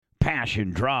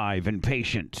passion, drive, and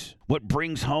patience. What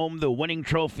brings home the winning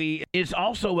trophy is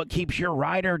also what keeps your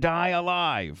ride or die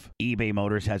alive. eBay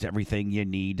Motors has everything you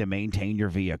need to maintain your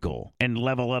vehicle and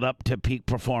level it up to peak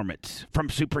performance. From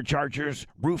superchargers,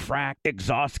 roof rack,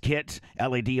 exhaust kits,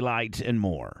 LED lights, and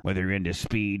more. Whether you're into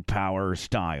speed, power, or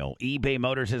style, eBay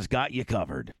Motors has got you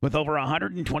covered. With over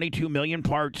 122 million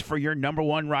parts for your number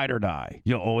one ride or die,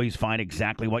 you'll always find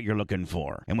exactly what you're looking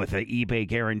for. And with the eBay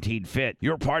Guaranteed Fit,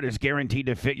 your part is guaranteed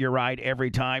to fit your ride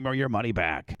every time or your money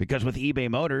back. Because with eBay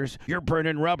Motors, you're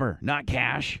burning rubber, not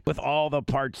cash, with all the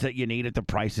parts that you need at the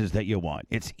prices that you want.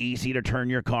 It's easy to turn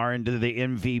your car into the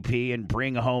MVP and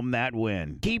bring home that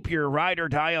win. Keep your ride or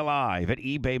die alive at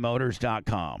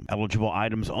ebaymotors.com. Eligible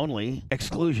items only.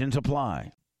 Exclusions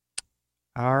apply.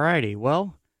 All righty.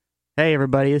 Well, hey,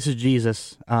 everybody. This is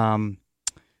Jesus.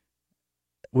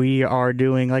 We are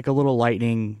doing like a little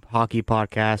lightning hockey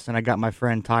podcast, and I got my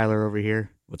friend Tyler over here.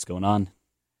 What's going on?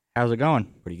 How's it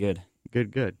going? Pretty good.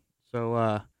 Good. So,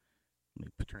 let me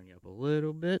turn you up a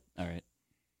little bit. All right.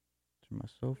 Turn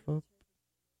myself up.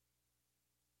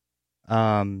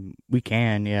 We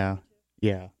can, yeah.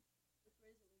 Yeah.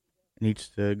 It needs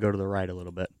to go to the right a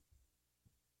little bit.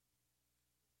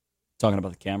 Talking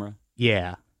about the camera?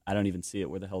 Yeah. I don't even see it.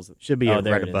 Where the hell's it? Should be there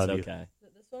right it above is. you. Okay.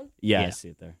 This one? Yeah, Yeah. I see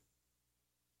it there.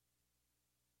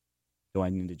 Do I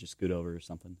need to just scoot over or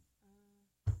something?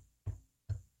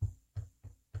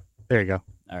 There you go.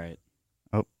 All right.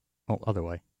 Oh, other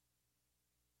way.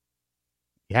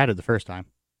 You had it the first time.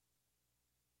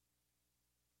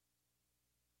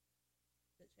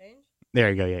 Did it change? There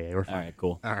you go. Yeah, we're fine. All right,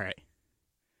 cool. All right.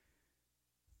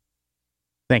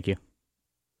 Thank you.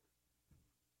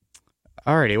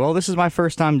 Alrighty, well, this is my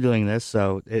first time doing this,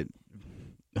 so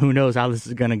who knows how this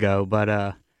is gonna go,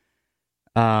 but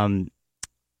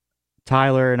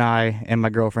Tyler and I and my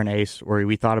girlfriend Ace,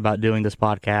 we thought about doing this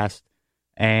podcast,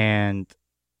 and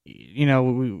you know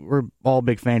we're all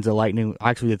big fans of Lightning.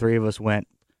 Actually, the three of us went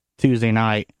Tuesday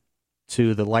night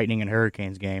to the Lightning and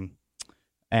Hurricanes game,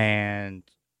 and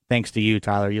thanks to you,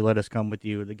 Tyler, you let us come with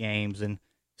you to the games and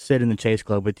sit in the Chase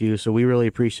Club with you, so we really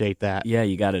appreciate that. Yeah,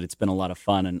 you got it. It's been a lot of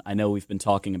fun, and I know we've been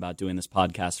talking about doing this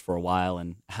podcast for a while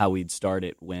and how we'd start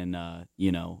it when,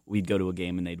 we'd go to a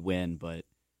game and they'd win, but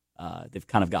they've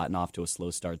kind of gotten off to a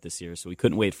slow start this year, so we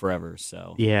couldn't wait forever,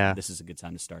 so yeah, this is a good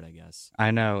time to start, I guess.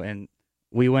 I know, and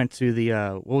we went to the,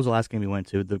 what was the last game we went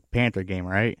to? The Panther game,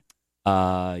 right?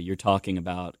 You're talking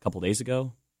about a couple days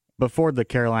ago? Before the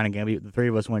Carolina game, the three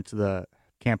of us went to the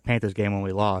Panthers game when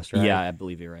we lost, right? Yeah, I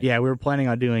believe you're right. Yeah, we were planning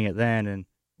on doing it then, and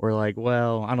we're like,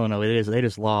 well, I don't know. They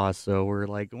just lost, so we're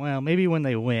like, well, maybe when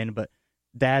they win. But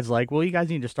Dad's like, well, you guys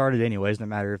need to start it anyways, no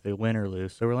matter if they win or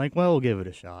lose. So we're like, well, we'll give it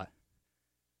a shot.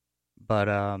 But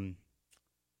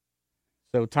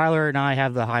so Tyler and I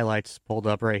have the highlights pulled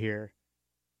up right here.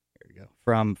 There you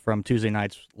go. From Tuesday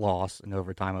night's loss in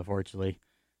overtime, unfortunately,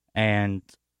 and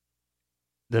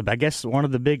I guess one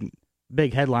of the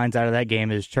big headlines out of that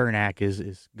game is Chernak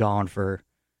is gone for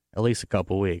at least a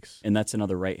couple weeks. And that's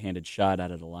another right-handed shot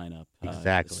out of the lineup.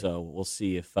 Exactly. So we'll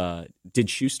see if did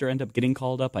Schuster end up getting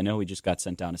called up? I know he just got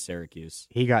sent down to Syracuse.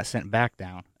 He got sent back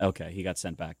down. Okay, he got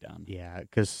sent back down. Yeah,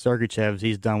 because Sergachev's,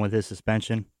 he's done with his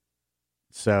suspension.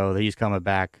 So he's coming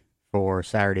back for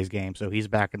Saturday's game. So he's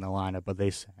back in the lineup, but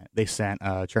they sent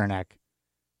Chernak.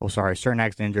 Oh, sorry,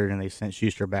 Cernak's injured, and they sent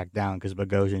Schuster back down because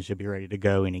Bogosian should be ready to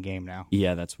go any game now.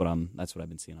 Yeah, that's what I've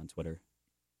been seeing on Twitter.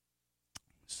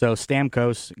 So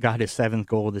Stamkos got his 7th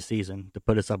goal of the season to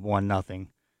put us up 1-0.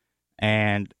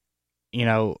 And, you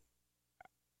know,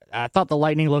 I thought the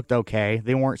Lightning looked okay.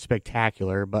 They weren't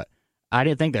spectacular, but I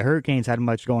didn't think the Hurricanes had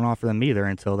much going on for them either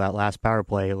until that last power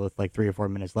play with like 3 or 4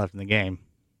 minutes left in the game.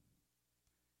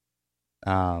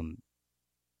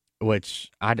 Which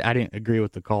I didn't agree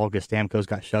with the call because Stamkos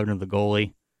got shoved into the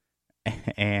goalie,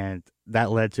 and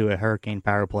that led to a Hurricane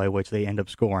power play, which they end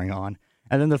up scoring on.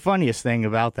 And then the funniest thing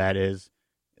about that is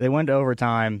they went to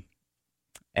overtime,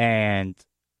 and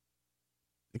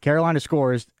Carolina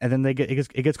scores, and then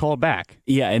it gets called back.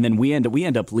 Yeah, and then we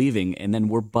end up leaving, and then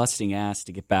we're busting ass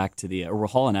to get back to we're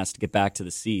hauling ass to get back to the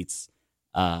seats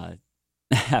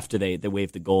after they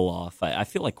waved the goal off. I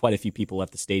feel like quite a few people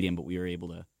left the stadium, but we were able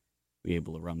to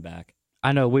run back.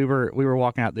 I know we were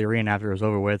walking out the arena after it was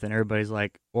over with, and everybody's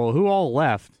like, "Well, who all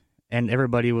left?" And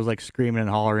everybody was like screaming and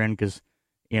hollering because,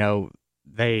 you know,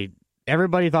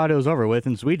 everybody thought it was over with,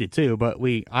 and so we did too. But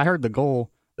I heard the goal.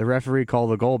 The referee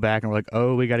called the goal back, and we're like,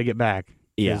 "Oh, we got to get back."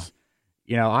 Yeah.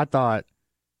 You know, I thought,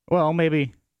 well,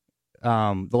 maybe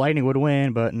the Lightning would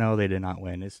win, but no, they did not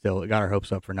win. It got our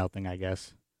hopes up for nothing, I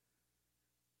guess.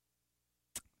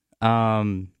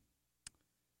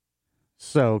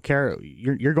 So,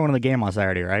 you're going to the game on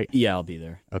Saturday, right? Yeah, I'll be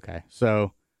there. Okay.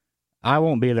 So, I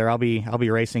won't be there. I'll be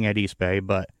racing at East Bay,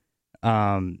 but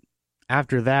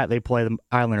after that they play the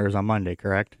Islanders on Monday,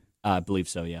 correct? I believe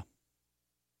so. Yeah.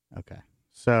 Okay.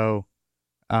 So,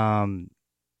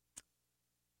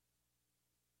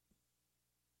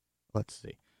 let's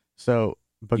see. So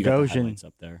You got the Bogosian highlights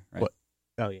up there, right? What?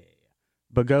 Oh yeah.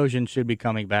 Bogosian should be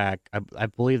coming back. I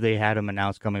believe they had him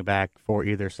announced coming back for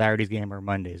either Saturday's game or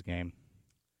Monday's game.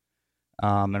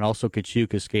 And also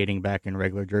Kachuk is skating back in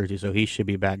regular jersey, so he should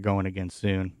be back going again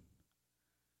soon.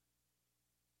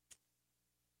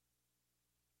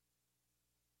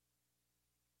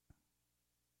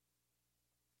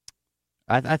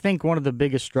 I think one of the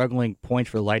biggest struggling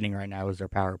points for Lightning right now is their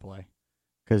power play,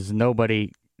 because nobody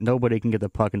can get the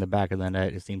puck in the back of the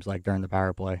net, it seems like, during the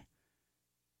power play.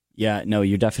 Yeah, no,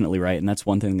 you're definitely right, and that's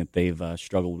one thing that they've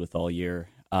struggled with all year.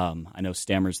 I know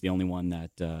Stammer's the only one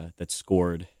that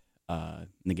scored in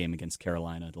the game against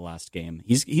Carolina, the last game.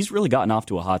 He's really gotten off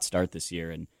to a hot start this year,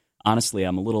 and honestly,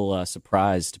 I'm a little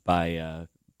surprised by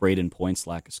Braden Point's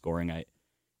lack of scoring.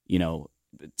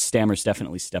 Stammer's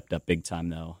definitely stepped up big time,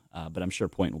 though, but I'm sure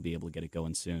Point will be able to get it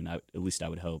going soon. At least I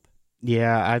would hope.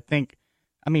 Yeah,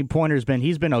 Pointer's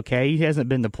he's been okay. He hasn't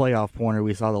been the playoff Pointer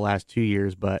we saw the last 2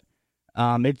 years, but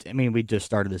we just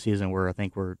started the season where I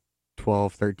think we're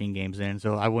 12, 13 games in,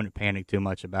 so I wouldn't panic too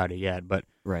much about it yet. But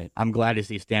right. I'm glad to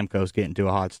see Stamkos getting to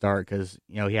a hot start because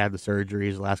he had the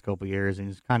surgeries the last couple of years and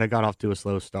he's kind of got off to a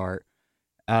slow start.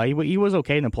 He was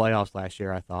okay in the playoffs last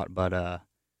year, I thought, but I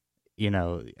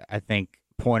think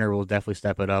Pointer will definitely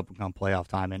step it up come playoff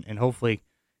time, and hopefully,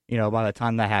 by the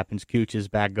time that happens, Cooch is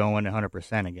back going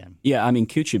 100% again. Yeah,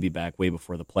 Cooch should be back way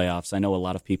before the playoffs. I know a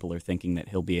lot of people are thinking that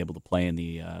he'll be able to play in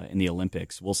the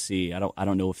Olympics. We'll see. I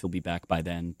don't know if he'll be back by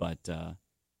then, but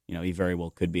he very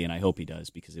well could be, and I hope he does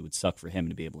because it would suck for him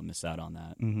to be able to miss out on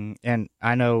that. Mm-hmm. And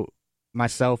I know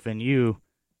myself and you,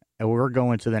 we're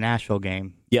going to the Nashville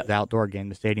game, the outdoor game,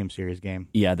 the Stadium Series game.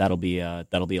 Yeah, that'll be a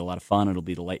lot of fun. It'll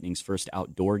be the Lightning's first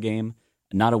outdoor game.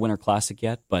 Not a Winter Classic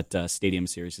yet, but Stadium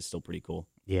Series is still pretty cool.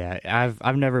 Yeah,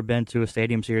 I've never been to a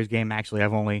Stadium Series game. Actually,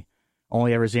 I've only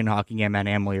ever seen a hockey game at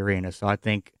Amalie Arena. So I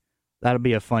think that'll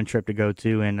be a fun trip to go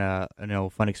to and a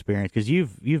fun experience because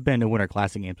you've been to Winter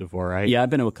Classic games before, right? Yeah, I've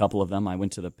been to a couple of them. I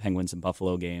went to the Penguins and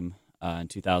Buffalo game in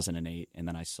 2008, and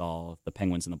then I saw the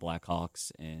Penguins and the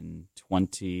Blackhawks in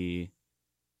the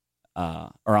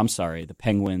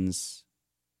Penguins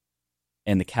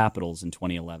and the Capitals in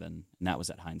 2011, and that was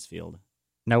at Heinz Field.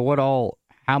 Now, what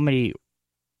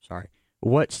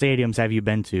stadiums have you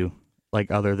been to? Like,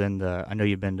 other than I know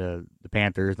you've been to the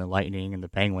Panthers and the Lightning and the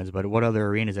Penguins, but what other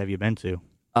arenas have you been to?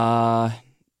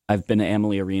 I've been to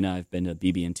Amalie Arena. I've been to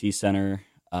BB&T Center,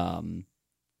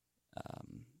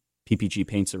 PPG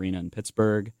Paints Arena in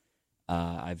Pittsburgh.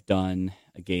 I've done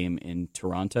a game in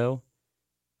Toronto.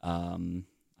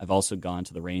 I've also gone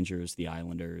to the Rangers, the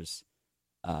Islanders,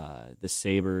 the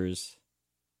Sabres,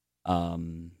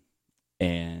 and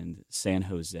San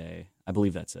Jose. I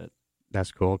believe that's it.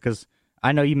 That's cool, because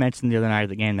I know you mentioned the other night of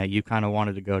the game that you kind of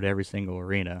wanted to go to every single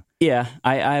arena. Yeah,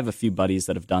 I have a few buddies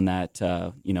that have done that,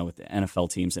 with the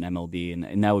NFL teams and MLB,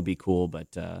 and that would be cool,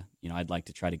 but, I'd like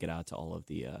to try to get out to all of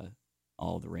the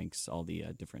rinks, all the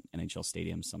different NHL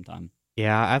stadiums sometime.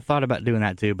 Yeah, I've thought about doing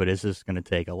that too, but it's just going to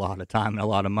take a lot of time and a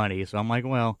lot of money, so I'm like,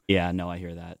 well... Yeah, no, I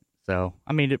hear that. So,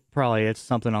 it's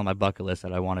something on my bucket list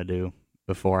that I want to do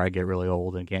before I get really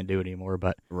old and can't do it anymore,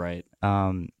 but... Right.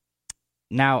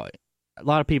 Now, a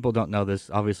lot of people don't know this.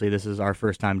 Obviously, this is our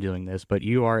first time doing this, but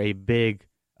you are a big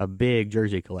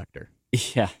jersey collector.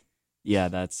 Yeah,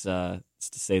 that's to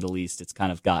say the least. It's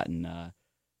kind of gotten to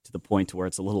the point to where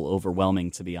it's a little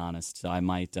overwhelming, to be honest. So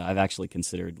I've actually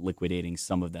considered liquidating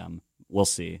some of them. We'll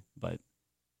see, but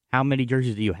how many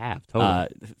jerseys do you have total?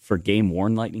 For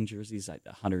game-worn Lightning jerseys,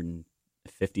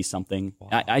 150 something.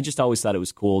 Wow. I just always thought it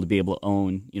was cool to be able to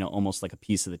own, almost like a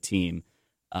piece of the team.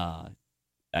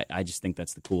 I just think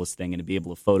that's the coolest thing, and to be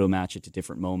able to photo match it to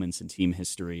different moments in team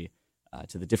history,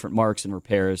 to the different marks and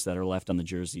repairs that are left on the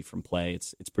jersey from play.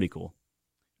 It's pretty cool.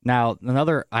 Now,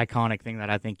 another iconic thing that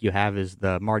I think you have is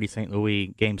the Marty St. Louis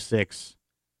Game 6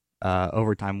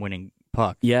 overtime winning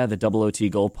puck. Yeah, the double OT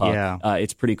goal puck. Yeah.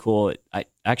 It's pretty cool. I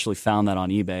actually found that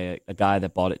on eBay, a guy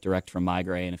that bought it direct from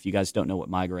MyGray. And if you guys don't know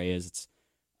what MyGray is, it's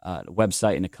a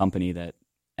website and a company that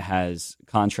has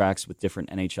contracts with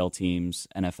different NHL teams,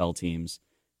 NFL teams,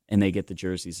 and they get the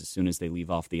jerseys as soon as they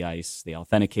leave off the ice. They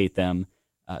authenticate them.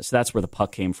 So that's where the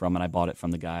puck came from, and I bought it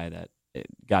from the guy that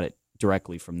got it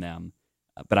directly from them.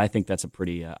 But I think that's a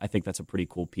pretty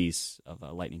cool piece of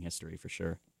Lightning history for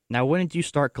sure. Now, when did you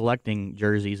start collecting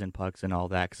jerseys and pucks and all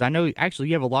that? Because I know actually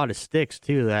you have a lot of sticks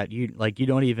too that you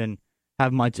don't even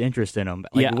have much interest in them.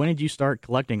 Like, Yeah. when did you start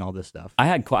collecting all this stuff?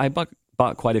 I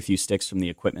bought quite a few sticks from the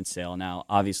equipment sale. Now,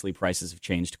 obviously, prices have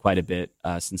changed quite a bit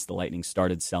since the Lightning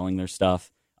started selling their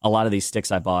stuff. A lot of these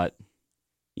sticks I bought,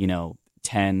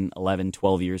 10, 11,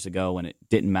 12 years ago, and it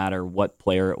didn't matter what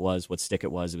player it was, what stick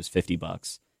it was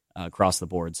 $50 across the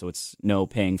board. So it's no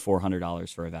paying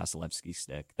 $400 for a Vasilevsky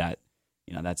stick.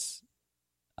 That's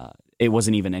it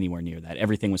wasn't even anywhere near that.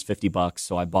 Everything was $50,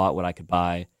 so I bought what I could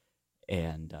buy,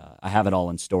 and I have it all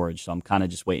in storage. So I'm kind of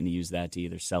just waiting to use that to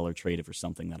either sell or trade it for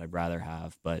something that I'd rather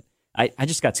have. But I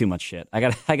just got too much shit. I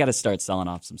got to start selling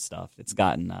off some stuff. It's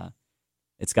gotten a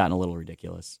little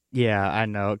ridiculous. Yeah, I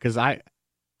know, because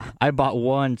I bought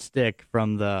one stick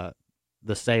from the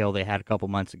sale they had a couple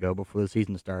months ago before the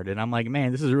season started. And I'm like,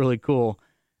 man, this is really cool.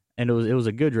 And it was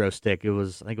a Goodrow stick. I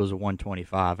think it was a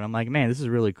 125. And I'm like, man, this is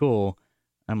really cool.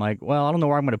 I'm like, well, I don't know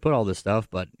where I'm going to put all this stuff,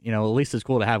 but at least it's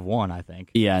cool to have one, I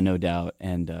think. Yeah, no doubt.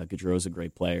 And Gaudreau's a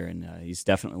great player, and he's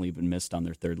definitely been missed on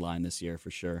their third line this year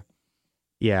for sure.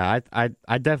 Yeah,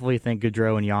 I definitely think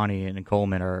Gaudreau and Yanni and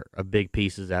Coleman are big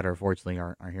pieces that unfortunately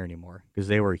aren't here anymore, because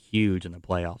they were huge in the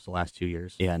playoffs the last 2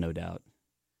 years. Yeah, no doubt.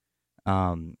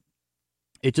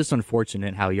 It's just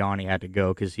unfortunate how Yanni had to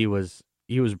go, because he was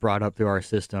brought up through our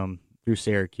system through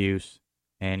Syracuse,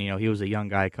 and he was a young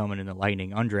guy coming in the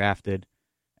Lightning, undrafted,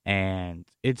 and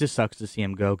it just sucks to see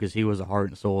him go, because he was the heart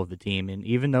and soul of the team. And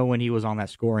even though when he was on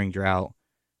that scoring drought,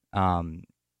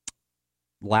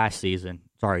 last season,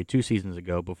 2 seasons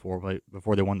ago, before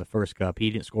they won the first cup, he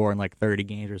didn't score in like 30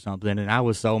 games or something, and I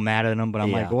was so mad at him. But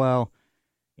I'm like, well,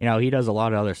 he does a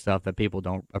lot of other stuff that people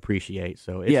don't appreciate,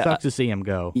 so it sucks to see him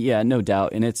go. Yeah, no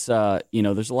doubt. And it's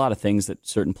there's a lot of things that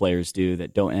certain players do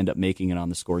that don't end up making it on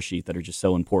the score sheet that are just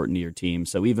so important to your team.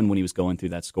 So even when he was going through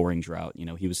that scoring drought,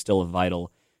 he was still a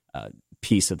vital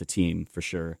piece of the team for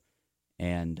sure.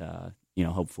 And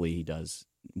hopefully he does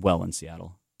well in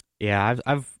Seattle. Yeah,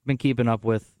 I've been keeping up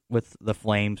with the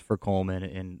Flames for Coleman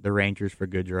and the Rangers for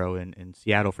Gaudreau and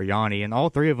Seattle for Yanni, and all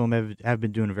three of them have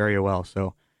been doing very well.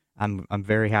 So I'm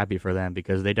very happy for them,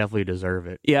 because they definitely deserve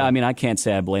it. Yeah, I mean, I can't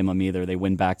say I blame them either. They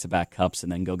win back-to-back cups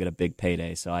and then go get a big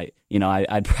payday. So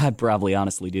I'd probably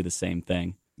honestly do the same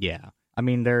thing. Yeah, I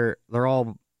mean they're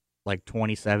all like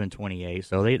 27, 28,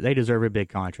 so they deserve a big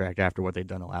contract after what they've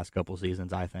done the last couple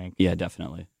seasons, I think. Yeah,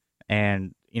 definitely.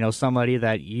 And somebody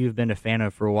that you've been a fan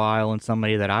of for a while, and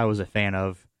somebody that I was a fan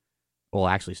of, well,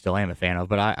 actually still am a fan of,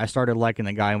 but I started liking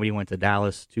the guy when he went to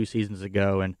Dallas 2 seasons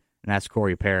ago, and that's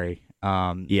Corey Perry.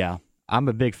 Yeah, I'm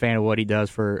a big fan of what he does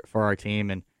for our team,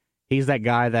 and he's that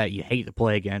guy that you hate to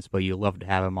play against, but you love to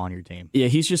have him on your team. Yeah,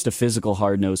 he's just a physical,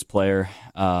 hard-nosed player.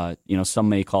 Some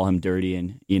may call him dirty,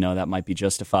 and that might be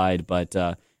justified, but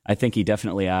I think he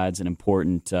definitely adds an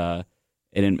important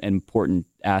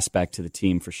aspect to the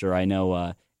team for sure. I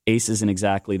know Ace isn't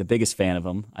exactly the biggest fan of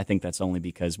him. I think that's only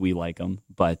because we like him,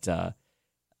 but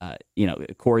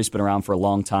Corey's been around for a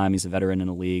long time. He's a veteran in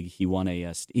the league.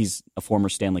 He's a former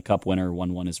Stanley Cup winner,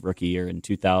 won one his rookie year in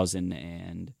 2000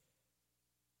 and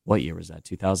what year was that?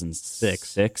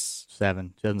 2006?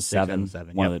 7.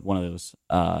 2007. One of those.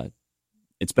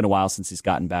 It's been a while since he's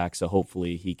gotten back, so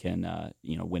hopefully he can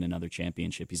win another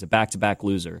championship. He's a back-to-back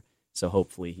loser, so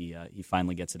hopefully he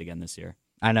finally gets it again this year.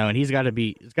 I know, and it's got to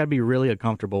be really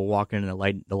uncomfortable walking in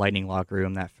the Lightning locker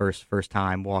room that first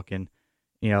time walking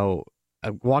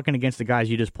against the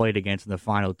guys you just played against in the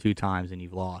final 2 times and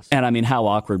you've lost. And I mean, how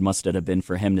awkward must it have been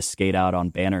for him to skate out on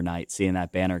banner night, seeing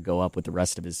that banner go up with the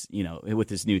rest of his,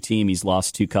 with his new team. He's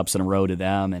lost 2 cups in a row to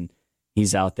them, and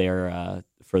he's out there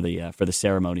for the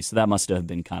ceremony. So that must have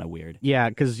been kind of weird. Yeah,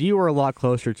 because you were a lot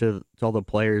closer to all the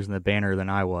players in the banner than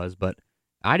I was, but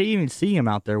I didn't even see him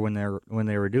out there when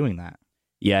they were doing that.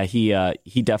 Yeah,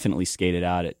 he definitely skated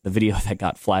out. The video that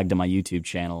got flagged on my YouTube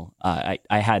channel, I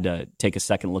had to take a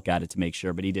second look at it to make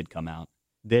sure, but he did come out.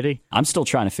 Did he? I'm still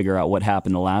trying to figure out what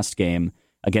happened the last game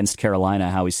against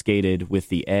Carolina, how he skated with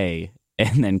the A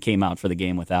and then came out for the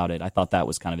game without it. I thought that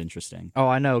was kind of interesting. Oh,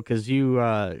 I know, because you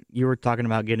were talking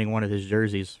about getting one of his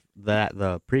jerseys,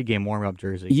 the pregame warm-up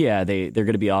jersey. Yeah, they're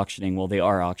going to be auctioning. Well, they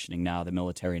are auctioning now, the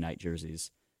military night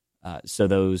jerseys. So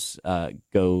those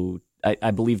go...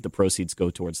 I believe the proceeds go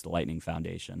towards the Lightning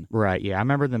Foundation. Right, yeah. I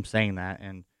remember them saying that.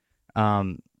 And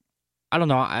I don't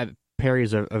know.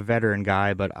 Perry's a veteran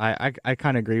guy, but I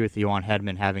kind of agree with you on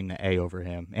Hedman having the A over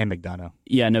him and McDonough.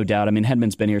 Yeah, no doubt. I mean,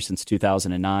 Hedman's been here since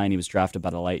 2009. He was drafted by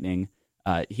the Lightning.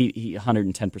 He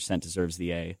 110% deserves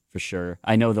the A for sure.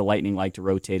 I know the Lightning like to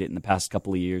rotate it in the past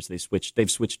couple of years. They've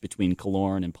switched between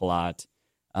Killorn and Palat,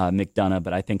 McDonough,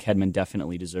 but I think Hedman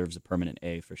definitely deserves a permanent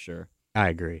A for sure. I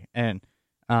agree. And,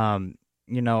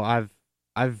 you know, I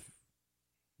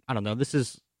don't know, this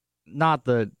is not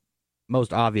the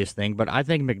most obvious thing, but I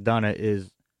think McDonough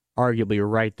is arguably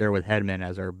right there with Hedman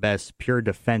as our best pure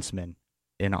defenseman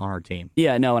on our team.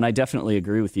 Yeah, no, and I definitely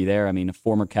agree with you there. I mean, a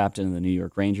former captain of the New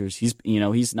York Rangers, he's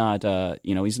not a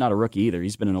rookie either.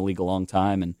 He's been in the league a long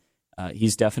time, and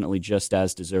he's definitely just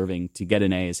as deserving to get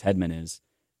an A as Hedman is.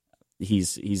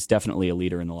 He's definitely a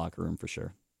leader in the locker room for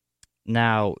sure.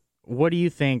 Now, what do you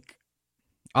think?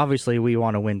 Obviously, we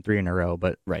want to win 3 in a row,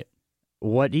 but right.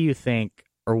 What do you think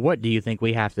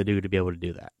we have to do to be able to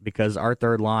do that? Because our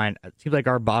third line, it seems like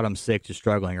our bottom 6 is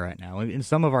struggling right now, and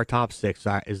some of our top 6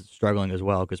 is struggling as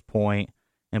well. Because Point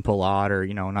and Palat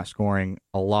are not scoring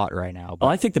a lot right now. Well,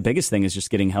 I think the biggest thing is just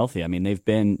getting healthy. I mean,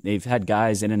 they've had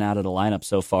guys in and out of the lineup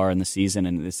so far in the season,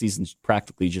 and the season's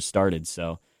practically just started.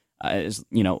 So,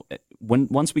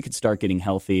 once we could start getting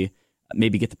healthy,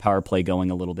 maybe get the power play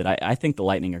going a little bit, I think the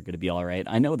Lightning are going to be all right.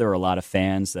 I know there are a lot of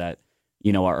fans that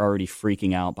are already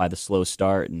freaking out by the slow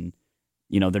start, and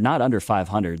they're not under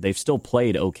 500. They've still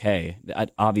played okay.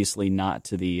 Obviously, not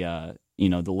to the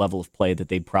the level of play that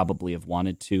they probably have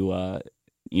wanted to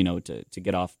to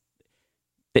get off.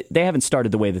 They haven't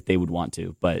started the way that they would want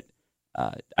to, but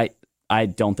I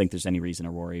don't think there's any reason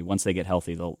to worry. Once they get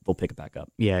healthy, they'll pick it back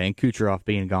up. Yeah, and Kucherov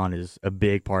being gone is a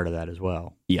big part of that as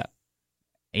well. Yeah.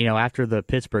 After the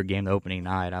Pittsburgh game, the opening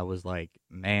night, I was like,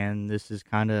 man, this is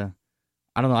kind of,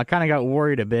 I don't know. I kind of got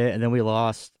worried a bit, and then we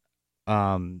lost.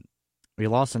 We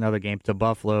lost another game to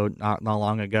Buffalo not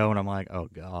long ago, and I'm like, oh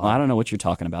god. Well, I don't know what you're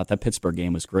talking about. That Pittsburgh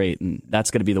game was great, and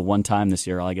that's going to be the one time this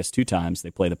year, or I guess 2 times,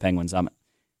 they play the Penguins.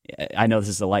 I know this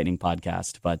is a Lightning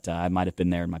podcast, but I might have been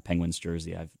there in my Penguins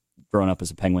jersey. I've grown up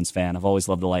as a Penguins fan. I've always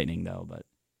loved the Lightning, though. But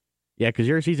yeah, because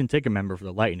you're a season ticket member for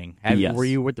the Lightning. Yes. Were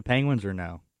you with the Penguins or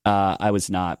no? I was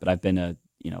not, but I've been to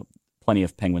plenty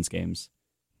of Penguins games.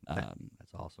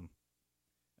 That's awesome.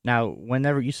 Now,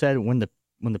 whenever you said when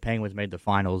the Penguins made the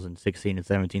finals in 16 and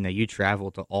 17, that you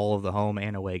traveled to all of the home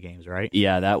and away games, right?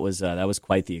 Yeah, that was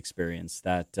quite the experience.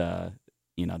 That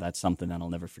that's something that I'll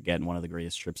never forget, and one of the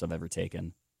greatest trips I've ever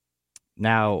taken.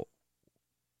 Now,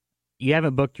 you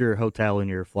haven't booked your hotel and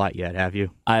your flight yet, have you?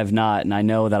 I have not, and I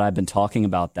know that I've been talking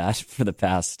about that for the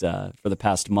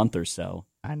past month or so.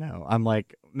 I know. I'm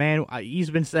like, man,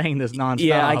 he's been saying this nonstop.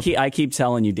 Yeah, I keep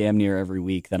telling you damn near every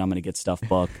week that I'm going to get stuff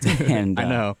booked, and I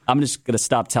know. I'm just going to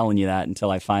stop telling you that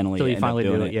until you finally do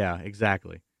it. Yeah,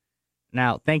 exactly.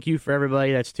 Now, thank you for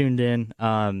everybody that's tuned in.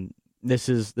 This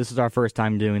is our first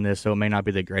time doing this, so it may not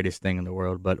be the greatest thing in the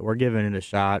world, but we're giving it a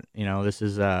shot. This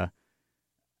is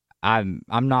I'm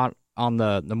not on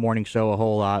the morning show a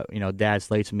whole lot. Dad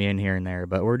slates me in here and there,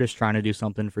 but we're just trying to do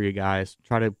something for you guys.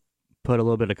 Try to put a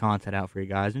little bit of content out for you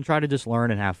guys and try to just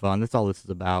learn and have fun. That's all this is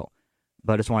about.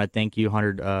 But I just want to thank you,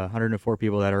 104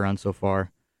 people that are on so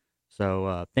far.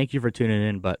 So thank you for tuning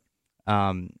in. But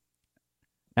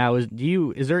now,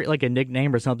 is there like a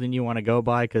nickname or something you want to go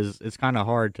by? Because it's kind of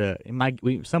hard to.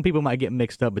 Some people might get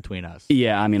mixed up between us.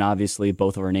 Yeah, I mean, obviously,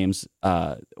 both of our names.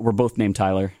 We're both named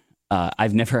Tyler.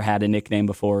 I've never had a nickname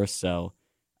before, so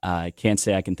I can't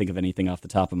say I can think of anything off the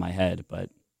top of my head. But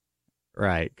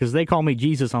right, because they call me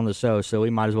Jesus on the show, so we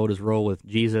might as well just roll with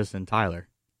Jesus and Tyler.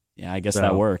 Yeah, I guess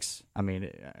that works. I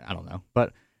mean, I don't know.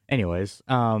 But anyways,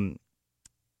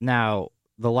 now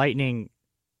the Lightning,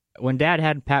 when Dad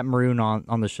had Pat Maroon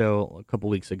on the show a couple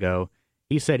weeks ago,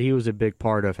 he said he was a big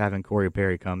part of having Corey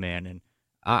Perry come in. And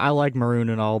I like Maroon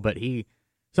and all, but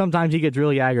sometimes he gets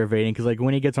really aggravating because like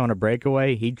when he gets on a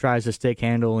breakaway, he tries to stick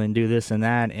handle and do this and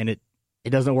that, and it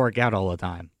doesn't work out all the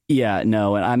time. Yeah,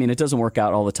 no, and I mean, it doesn't work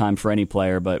out all the time for any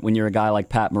player, but when you're a guy like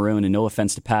Pat Maroon, and no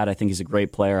offense to Pat, I think he's a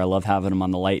great player. I love having him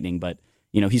on the Lightning, but,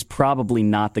 he's probably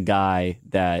not the guy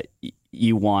that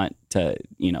you want to,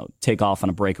 take off on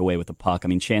a breakaway with a puck. I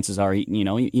mean, chances are,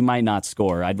 he might not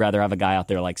score. I'd rather have a guy out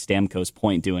there like Stamkos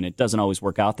Point doing it. It doesn't always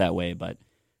work out that way, but,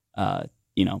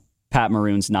 Pat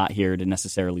Maroon's not here to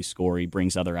necessarily score. He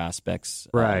brings other aspects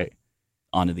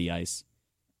onto the ice.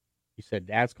 You said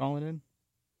Dad's calling in?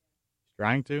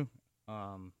 Trying to?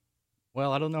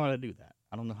 Well, I don't know how to do that.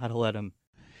 I don't know how to let him.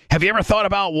 Have you ever thought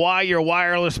about why your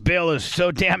wireless bill is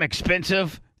so damn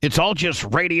expensive? It's all just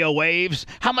radio waves.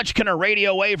 How much can a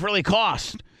radio wave really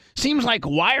cost? Seems like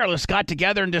wireless got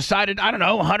together and decided, I don't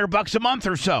know, $100 a month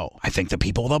or so. I think the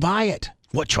people will buy it.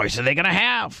 What choice are they going to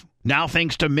have? Now,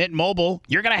 thanks to Mint Mobile,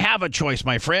 you're going to have a choice,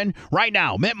 my friend. Right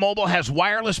now, Mint Mobile has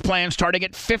wireless plans starting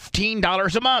at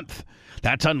 $15 a month.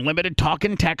 That's unlimited talk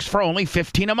and text for only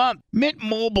 $15 a month. Mint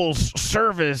Mobile's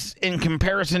service in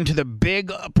comparison to the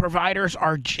big providers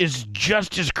is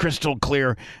just as crystal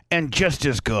clear and just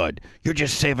as good. You're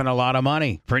just saving a lot of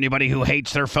money. For anybody who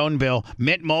hates their phone bill,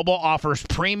 Mint Mobile offers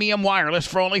premium wireless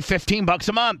for only $15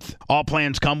 a month. All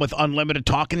plans come with unlimited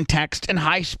talk and text and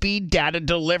high-speed data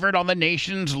delivered on the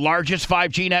nation's largest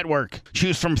 5G network.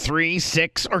 Choose from 3,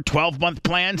 6, or 12-month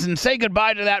plans and say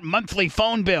goodbye to that monthly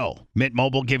phone bill. Mint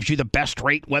Mobile gives you the best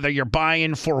rate whether you're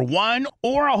buying for one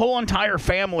or a whole entire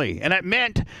family. And at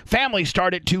Mint, families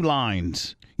start at 2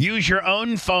 lines. Use your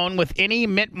own phone with any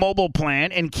Mint Mobile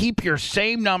plan and keep your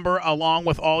same number along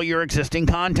with all your existing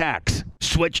contacts.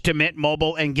 Switch to Mint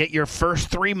Mobile and get your first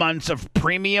 3 months of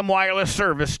premium wireless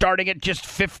service starting at just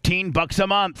 $15 a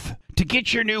month. To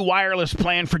get your new wireless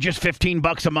plan for just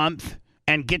 $15 a month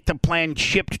and get the plan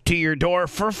shipped to your door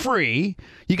for free,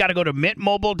 you got to go to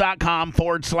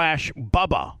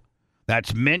mintmobile.com/Bubba.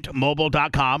 That's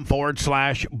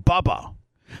mintmobile.com/Bubba.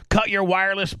 Cut your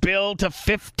wireless bill to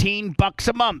 $15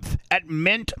 a month at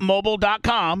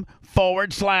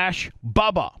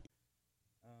mintmobile.com/Bubba.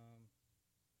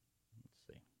 Let's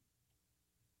see.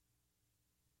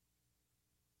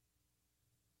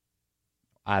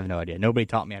 I have no idea. Nobody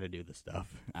taught me how to do this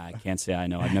stuff. I can't say I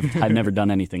know. I've never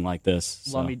done anything like this.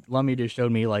 So. Lummy just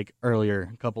showed me like earlier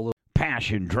a couple little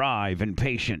Passion, drive, and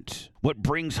patience. What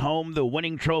brings home the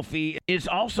winning trophy is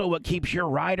also what keeps your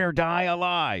ride or die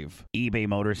alive. eBay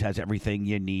Motors has everything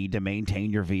you need to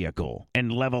maintain your vehicle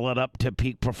and level it up to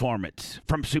peak performance.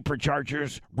 From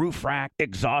superchargers, roof rack,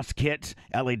 exhaust kits,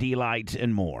 LED lights,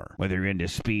 and more. Whether you're into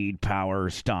speed, power,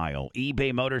 or style,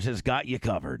 eBay Motors has got you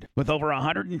covered. With over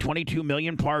 122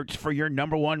 million parts for your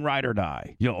number one ride or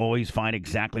die, you'll always find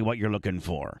exactly what you're looking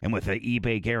for. And with the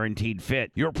eBay Guaranteed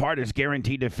Fit, your part is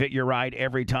guaranteed to fit your ride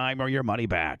every time or your money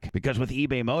back. Because with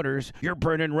eBay Motors, you're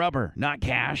burning rubber, not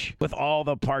cash, with all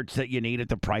the parts that you need at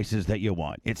the prices that you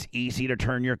want. It's easy to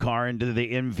turn your car into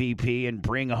the MVP and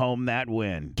bring home that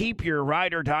win. Keep your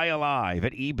ride or die alive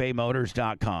at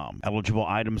ebaymotors.com. Eligible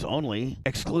items only.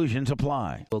 Exclusions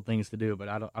apply. things to do, but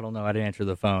I don't know how to answer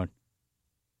the phone.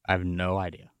 I have no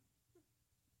idea.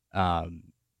 I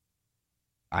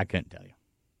couldn't tell you.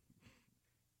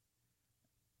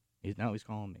 He's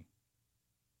calling me.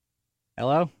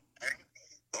 Hello? Am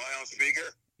I on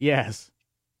speaker? Yes.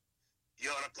 You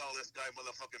ought to call this guy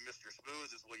motherfucking Mr.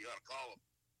 Smooth is what you ought to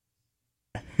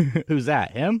call him. Who's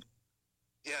that? Him?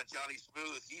 Yeah, Johnny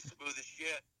Smooth. He's smooth as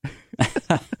shit.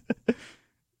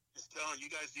 Just telling you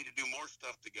guys need to do more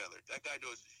stuff together. That guy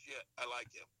knows his shit. I like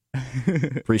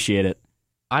him. Appreciate it.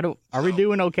 Are we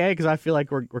doing okay? Because I feel like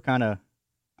we're kind of.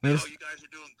 No, you guys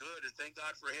are doing good, and thank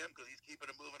God for him because he's keeping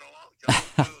it moving along. Johnny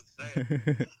Smooth, say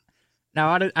it. No,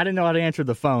 I didn't know how to answer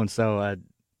the phone, so I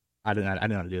didn't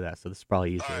know how to do that. So this is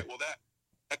probably easier. All right, well that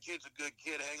kid's a good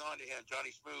kid. Hang on to him,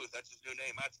 Johnny Smooth. That's his new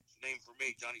name. That's his name for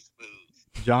me, Johnny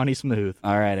Smooth. Johnny Smooth.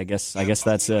 All right, I guess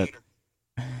that's it.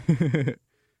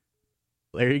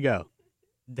 There you go.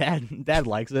 Dad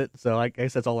likes it, so I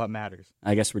guess that's all that matters.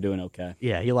 I guess we're doing okay.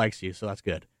 Yeah, he likes you, so that's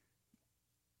good.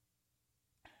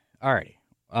 Alrighty.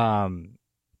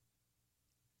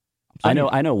 I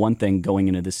know one thing going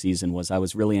into this season was I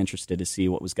was really interested to see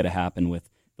what was going to happen with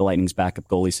the Lightning's backup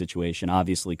goalie situation.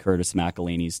 Obviously, Curtis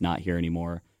McElhinney's not here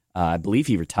anymore. I believe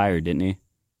he retired, didn't he?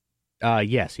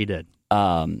 Yes, he did.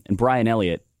 And Brian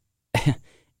Elliott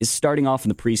is starting off in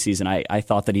the preseason. I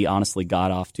thought that he honestly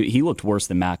got off to. He looked worse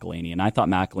than McElhinney, and I thought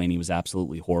McElhinney was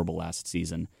absolutely horrible last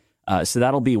season. So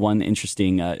that'll be one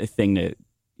interesting thing to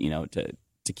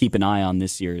keep an eye on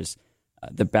this year's.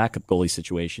 The backup goalie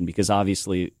situation, because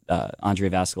obviously Andrei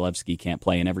Vasilevsky can't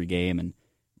play in every game, and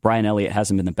Brian Elliott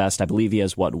hasn't been the best. I believe he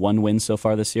has, one win so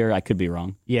far this year? I could be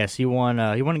wrong. Yes, he won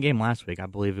a game last week. I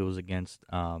believe it was against,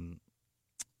 I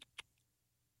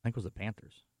think it was the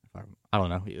Panthers. I don't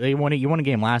know. He won a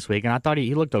game last week, and I thought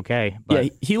he looked okay. But...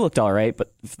 Yeah, he looked all right,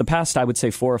 but for the past, I would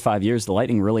say, 4 or 5 years, the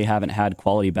Lightning really haven't had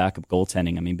quality backup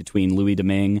goaltending. I mean, between Louis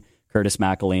Domingue, Curtis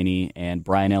McElhinney, and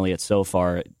Brian Elliott so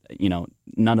far,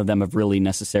 none of them have really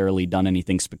necessarily done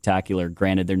anything spectacular.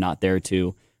 Granted, they're not there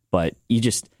to, but you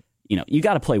just, you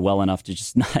got to play well enough to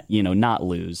just not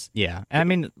lose. Yeah. I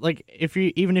mean, like,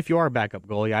 even if you are a backup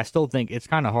goalie, I still think it's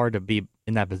kind of hard to be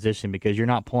in that position because you're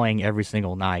not playing every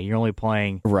single night. You're only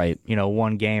playing, right,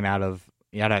 one game out of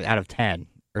 10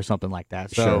 or something like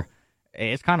that. So sure.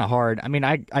 It's kind of hard. I mean,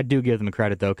 I do give them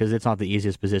credit, though, because it's not the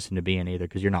easiest position to be in either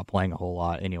because you're not playing a whole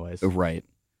lot anyways. Right.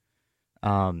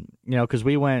 Because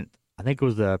we went, I think it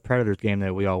was the Predators game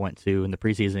that we all went to in the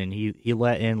preseason, and he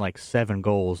let in like 7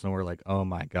 goals, and we're like, oh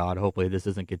my God, hopefully this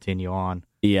doesn't continue on.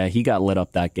 Yeah, he got lit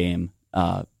up that game.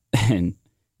 And,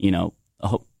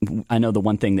 I know the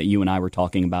one thing that you and I were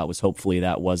talking about was hopefully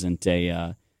that wasn't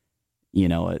a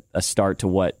start to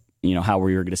what, how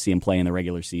we were going to see him play in the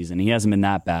regular season. He hasn't been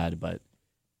that bad, but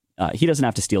he doesn't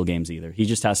have to steal games either. He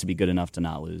just has to be good enough to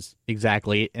not lose.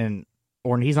 Exactly. And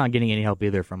he's not getting any help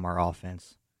either from our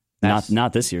offense.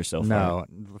 Not this year so far. No,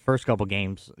 the first couple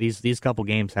games, these couple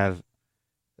games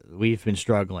we've been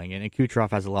struggling, and Kucherov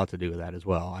has a lot to do with that as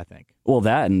well, I think. Well,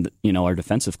 that and, our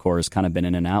defensive core has kind of been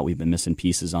in and out. We've been missing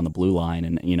pieces on the blue line,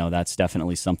 and, that's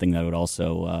definitely something that would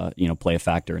also, play a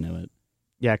factor into it.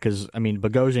 Yeah, because,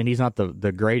 Bogosian, he's not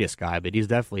the greatest guy, but he's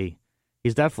definitely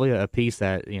a piece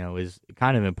that, is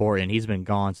kind of important. He's been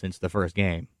gone since the first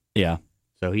game. Yeah.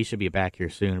 So he should be back here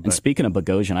soon. And speaking of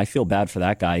Bogosian, I feel bad for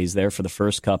that guy. He's there for the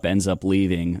first cup, ends up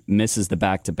leaving, misses the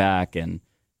back-to-back, and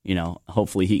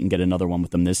hopefully he can get another one with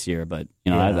them this year. But,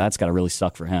 that's got to really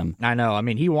suck for him. I know.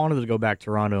 He wanted to go back to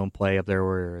Toronto and play up there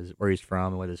where he's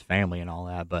from and with his family and all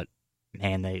that. But,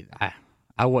 man,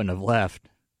 I wouldn't have left.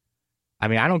 I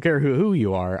don't care who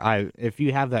you are. If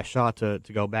you have that shot to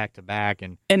go back-to-back.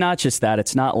 And not just that,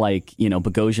 it's not like,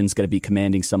 Bogosian's going to be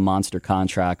commanding some monster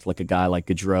contract like a guy like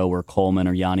Gaudreau or Coleman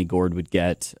or Yanni Gourde would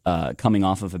get coming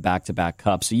off of a back-to-back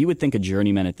cup. So you would think a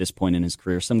journeyman at this point in his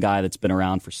career, some guy that's been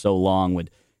around for so long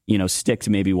would, stick to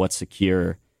maybe what's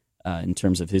secure in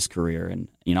terms of his career. And,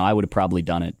 I would have probably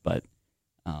done it, but,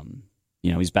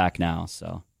 he's back now.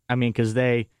 So because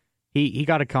he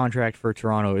got a contract for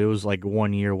Toronto. It was like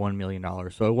 1 year, $1 million.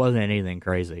 So it wasn't anything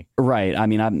crazy. Right.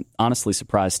 I'm honestly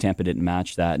surprised Tampa didn't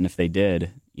match that. And if they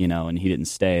did, and he didn't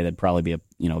stay, that'd probably be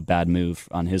a bad move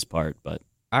on his part. But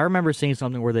I remember seeing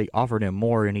something where they offered him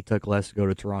more and he took less to go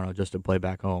to Toronto just to play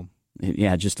back home.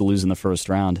 Yeah, just to lose in the first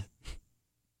round.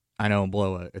 I know, and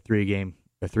blow a three-game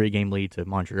lead to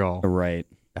Montreal. Right.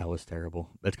 That was terrible.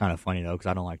 That's kind of funny, though, because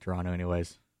I don't like Toronto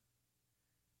anyways.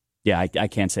 Yeah, I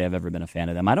can't say I've ever been a fan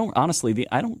of them. I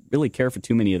don't really care for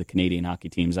too many of the Canadian hockey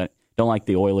teams. I don't like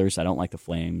the Oilers. I don't like the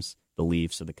Flames, the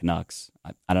Leafs, or the Canucks.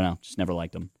 I don't know. Just never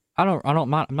liked them. I'm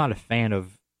not a fan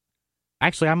of.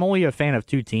 Actually, I'm only a fan of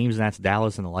two teams, and that's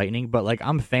Dallas and the Lightning. But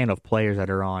I'm a fan of players that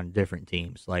are on different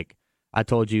teams. Like I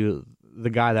told you,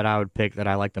 the guy that I would pick that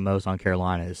I like the most on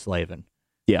Carolina is Slavin.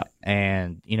 Yeah,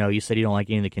 and you said you don't like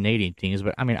any of the Canadian teams,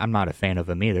 but I'm not a fan of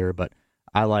them either. But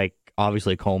I like.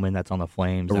 Obviously Coleman, that's on the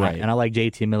Flames, right? And I like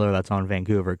JT Miller, that's on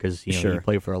Vancouver, because he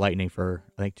played for the Lightning for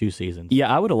I think 2 seasons.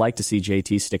 Yeah, I would have liked to see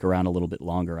JT stick around a little bit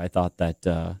longer. I thought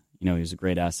that he was a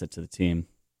great asset to the team.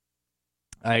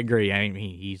 I agree.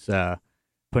 He's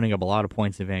putting up a lot of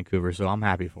points in Vancouver, so I'm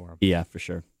happy for him. Yeah, for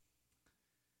sure.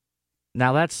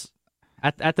 Now that's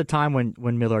at the time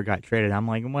when Miller got traded. I'm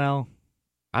like, well,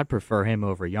 I'd prefer him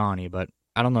over Yanni, but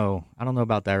I don't know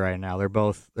about that right now.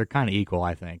 They're kind of equal,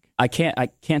 I think. I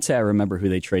can't say I remember who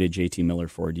they traded JT Miller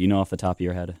for. Do you know off the top of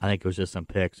your head? I think it was just some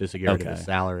picks just to get rid of his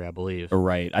salary, I believe.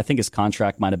 Right. I think his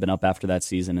contract might have been up after that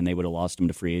season, and they would have lost him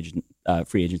to free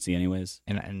agency anyways.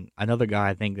 And another guy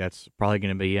I think that's probably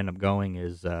going to end up going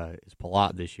is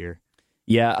Palat this year.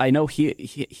 Yeah, I know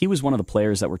he was one of the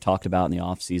players that were talked about in the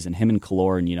offseason. Him and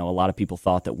Killorn, a lot of people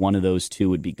thought that one of those two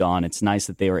would be gone. It's nice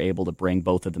that they were able to bring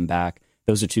both of them back.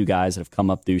 Those are two guys that have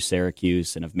come up through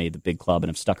Syracuse and have made the big club and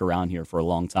have stuck around here for a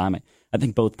long time. I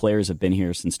think both players have been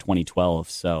here since 2012.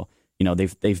 So,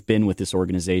 they've been with this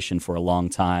organization for a long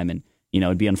time. And,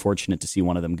 it'd be unfortunate to see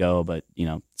one of them go, but,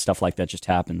 stuff like that just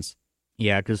happens.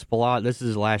 Yeah, because Palat, this is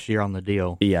his last year on the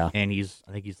deal. Yeah. And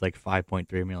I think he's like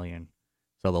 $5.3 million.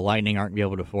 So the Lightning aren't going to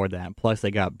be able to afford that. Plus, they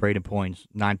got Braden Point's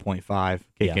 9.5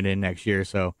 kicking in next year.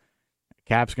 So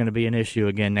cap's going to be an issue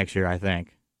again next year, I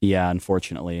think. Yeah,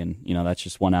 unfortunately, and that's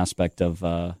just one aspect of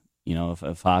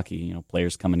of hockey.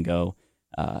 Players come and go.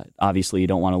 Obviously, you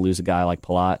don't want to lose a guy like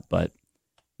Palat, but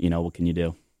what can you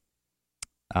do?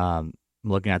 I'm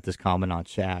looking at this comment on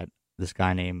chat. This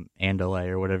guy named Andale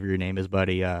or whatever your name is,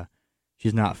 buddy.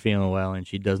 She's not feeling well, and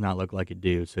she does not look like a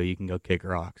dude. So you can go kick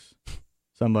rocks.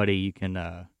 Somebody, you can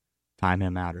time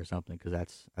him out or something, because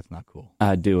that's not cool.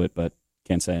 I'd do it, but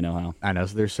can't say I know how. I know.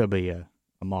 So there should be a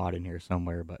mod in here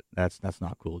somewhere, but that's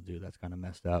not cool to do. That's kind of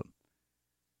messed up.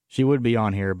 She would be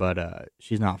on here, but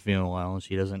she's not feeling well, and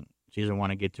she doesn't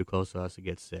want to get too close to us to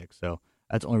get sick. So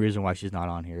that's the only reason why she's not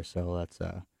on here. So that's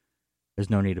there's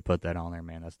no need to put that on there,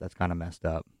 man. That's kind of messed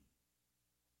up.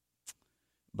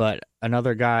 But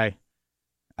another guy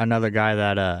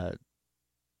that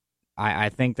I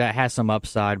think that has some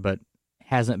upside, but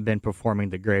hasn't been performing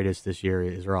the greatest this year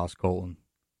is Ross Colton.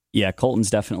 Yeah,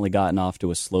 Colton's definitely gotten off to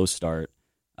a slow start.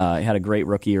 He had a great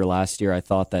rookie year last year. I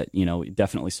thought that,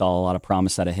 definitely saw a lot of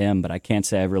promise out of him, but I can't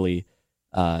say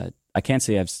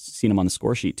I've seen him on the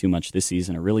score sheet too much this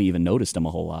season or really even noticed him a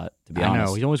whole lot, to be honest. I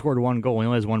know. He's only scored 1 goal. He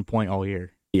only has 1 point all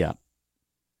year. Yeah.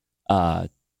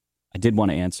 I did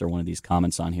want to answer one of these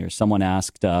comments on here. Someone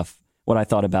asked what I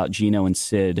thought about Gino and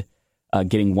Sid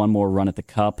getting one more run at the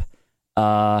Cup.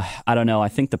 I don't know. I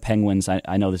think the Penguins,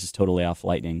 I know this is totally off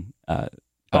Lightning.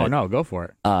 No, go for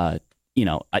it.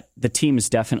 The team has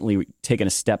definitely taken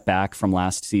a step back from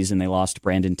last season. They lost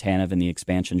Brandon Tanev in the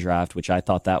expansion draft, which I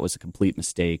thought that was a complete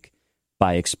mistake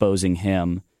by exposing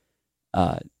him.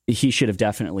 He should have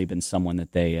definitely been someone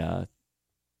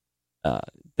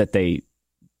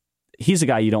he's a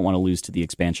guy you don't want to lose to the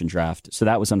expansion draft. So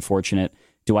that was unfortunate.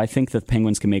 Do I think the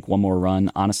Penguins can make one more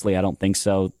run? Honestly, I don't think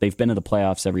so. They've been to the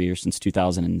playoffs every year since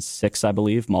 2006, I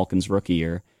believe, Malkin's rookie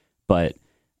year. But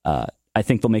I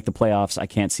think they'll make the playoffs. I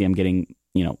can't see them getting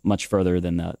much further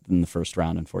than the first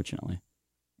round, unfortunately.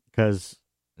 Because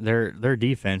their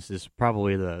defense is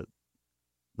probably the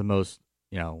most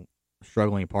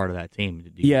struggling part of that team.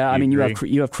 You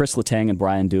have Chris Letang and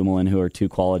Brian Dumoulin, who are two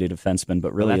quality defensemen,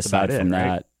 but really aside from that,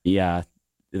 right? Yeah,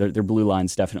 their blue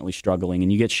line's definitely struggling,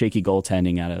 and you get shaky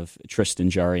goaltending out of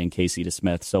Tristan Jarry and Casey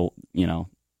DeSmith. So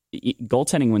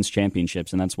goaltending wins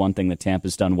championships, and that's one thing that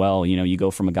Tampa's done well. You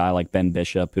go from a guy like Ben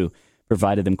Bishop, who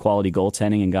provided them quality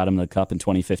goaltending and got him the Cup in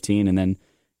 2015, and then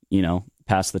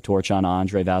passed the torch on to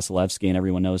Andre Vasilevsky, and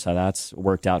everyone knows how that's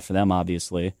worked out for them.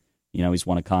 Obviously, he's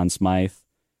won a Conn Smythe.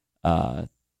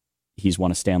 He's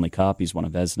won a Stanley Cup. He's won a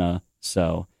Vezina.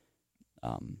 So,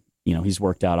 he's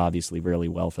worked out obviously really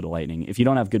well for the Lightning. If you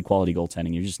don't have good quality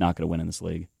goaltending, you're just not going to win in this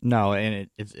league. No, and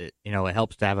it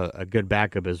helps to have a good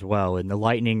backup as well. And the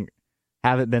Lightning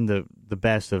haven't been the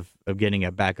best of getting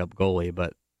a backup goalie,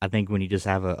 but I think when you just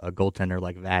have a goaltender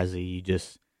like Vazzy,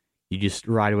 you just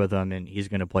ride with him, and he's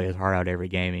going to play his heart out every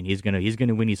game, and he's going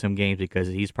to win you some games because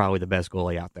he's probably the best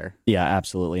goalie out there. Yeah,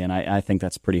 absolutely, and I think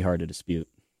that's pretty hard to dispute.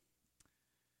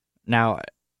 Now,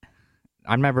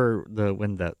 I remember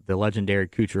when the legendary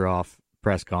Kucherov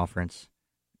press conference.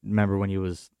 Remember when he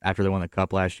was after they won the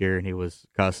Cup last year and he was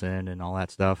cussing and all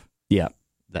that stuff? Yeah,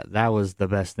 that was the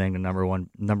best thing. The number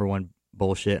one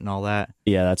bullshit and all that.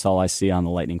 Yeah, that's all I see on the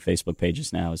Lightning Facebook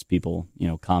pages now is people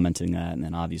commenting that, and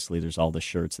then obviously there's all the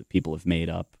shirts that people have made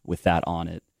up with that on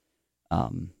it.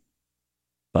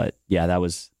 But yeah, that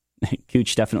was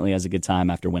Cooch definitely has a good time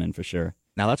after winning for sure.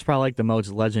 Now that's probably like the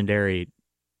most legendary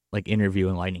interview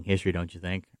in Lightning history, don't you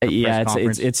think? Yeah,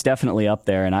 it's definitely up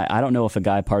there, and I don't know if a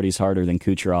guy parties harder than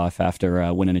Kucherov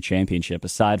after winning a championship,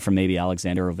 aside from maybe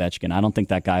Alexander Ovechkin. I don't think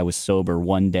that guy was sober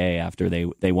one day after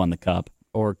they won the Cup.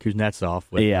 Or Kuznetsov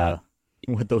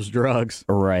with those drugs.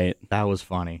 Right. That was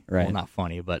funny. Right. Well, not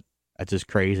funny, but that's just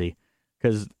crazy.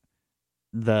 Because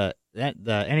the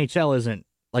NHL isn't,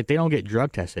 they don't get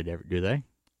drug tested ever, do they?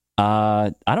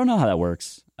 I don't know how that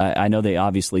works. I know they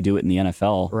obviously do it in the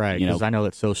NFL. Right, because I know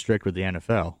it's so strict with the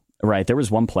NFL. Right. There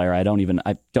was one player, I don't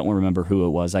remember who it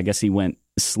was. I guess he went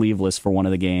sleeveless for one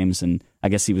of the games, and I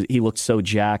guess he looked so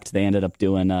jacked they ended up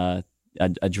doing a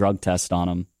drug test on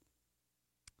him.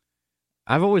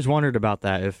 I've always wondered about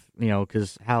that, if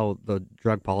because how the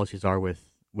drug policies are with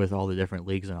all the different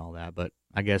leagues and all that. But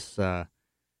I guess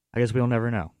we'll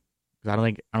never know, because I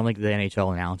don't think the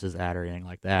NHL announces that or anything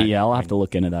like that. Yeah, I'll have to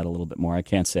look into that a little bit more. I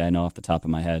can't say I know off the top of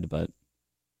my head, but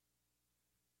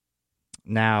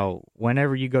now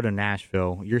whenever you go to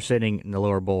Nashville, you're sitting in the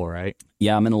lower bowl, right?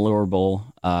 Yeah, I'm in the lower bowl.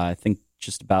 I think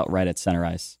just about right at center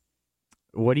ice.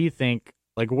 What do you think?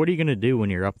 What are you going to do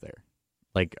when you're up there?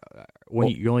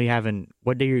 You're only having,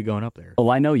 what day are you going up there?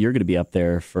 Well, I know you're going to be up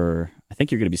there I think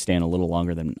you're going to be staying a little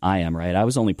longer than I am, right? I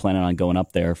was only planning on going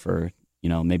up there for,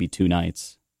 maybe 2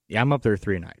 nights. Yeah, I'm up there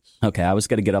 3 nights. Okay, I was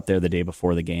going to get up there the day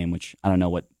before the game, which I don't know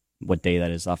what day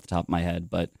that is off the top of my head,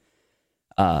 but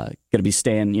going to be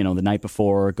staying, the night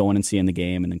before, going and seeing the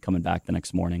game, and then coming back the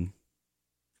next morning.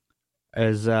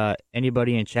 Is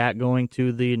anybody in chat going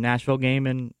to the Nashville game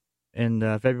in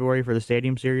February for the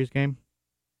Stadium Series game?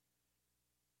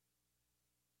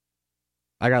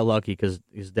 I got lucky because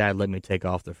his dad let me take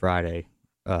off the Friday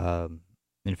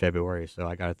in February, so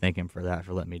I got to thank him for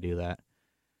letting me do that.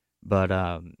 But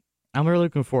I'm really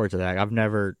looking forward to that. I've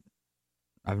never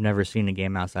seen a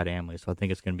game outside Amalie, so I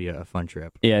think it's going to be a fun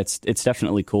trip. Yeah, it's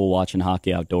definitely cool watching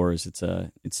hockey outdoors.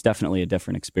 It's definitely a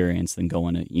different experience than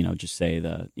going to just say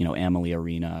the Amalie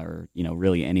Arena or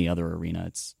really any other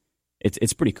arena.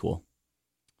 It's pretty cool.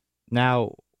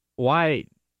 Now, why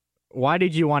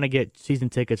did you want to get season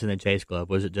tickets in the Chase Club?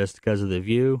 Was it just because of the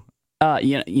view?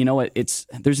 You know what?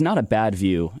 There's not a bad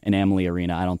view in Amalie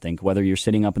Arena, I don't think. Whether you're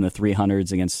sitting up in the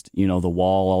 300s against, the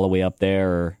wall all the way up there,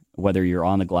 or whether you're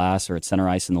on the glass or at center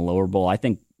ice in the lower bowl, I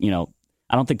think, I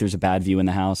don't think there's a bad view in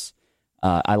the house.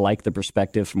 I like the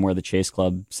perspective from where the Chase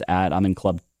Club's at. I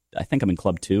think I'm in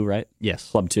Club 2, right?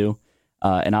 Yes. Club 2.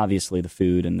 And obviously the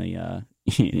food and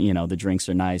the drinks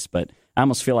are nice, but I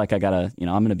almost feel like I'm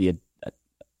going to be a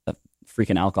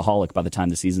freaking alcoholic by the time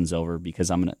the season's over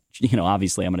because I'm going to,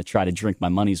 obviously I'm going to try to drink my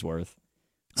money's worth.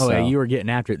 Oh, yeah, you were getting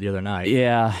after it the other night.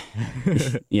 Yeah.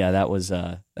 Yeah, that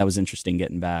was interesting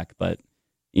getting back, but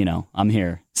I'm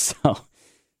here. So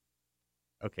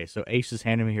okay, so Ace is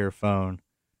handing me her phone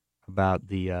about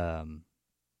the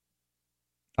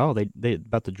they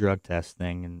about the drug test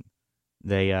thing, and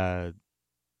they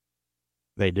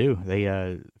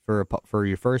do. For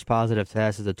your first positive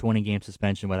test is a 20-game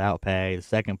suspension without pay. The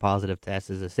second positive test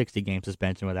is a 60-game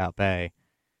suspension without pay.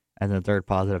 And the third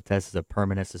positive test is a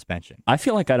permanent suspension. I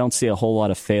feel like I don't see a whole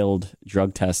lot of failed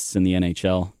drug tests in the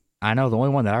NHL. I know. The only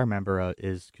one that I remember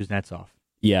is Kuznetsov.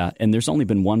 Yeah, and there's only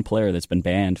been one player that's been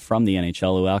banned from the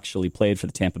NHL who actually played for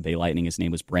the Tampa Bay Lightning. His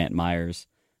name was Brant Myers.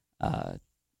 I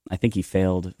think he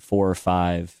failed 4 or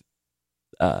 5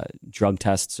 drug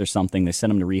tests or something. They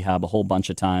sent him to rehab a whole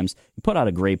bunch of times. He put out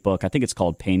a great book. I think it's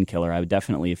called Painkiller. I would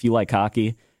definitely, if you like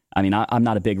hockey, I mean, I'm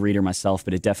not a big reader myself,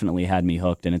 but it definitely had me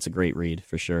hooked, and it's a great read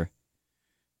for sure.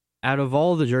 Out of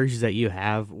all the jerseys that you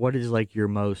have, what is like your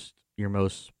most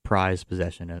prized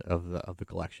possession of the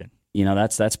collection?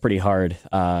 That's pretty hard.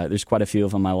 There's quite a few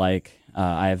of them I like.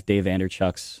 I have Dave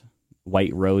Anderchuk's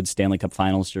White Road Stanley Cup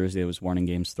Finals jersey that was worn in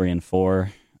games 3 and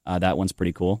 4. That one's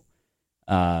pretty cool.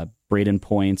 Braden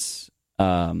Point's,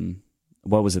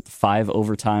 what was it, the 5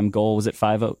 overtime goal? Was it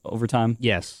 5 overtime?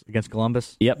 Yes, against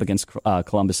Columbus? Yep, against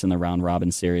Columbus in the round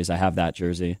robin series. I have that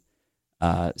jersey.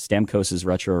 Stamkos's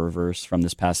retro reverse from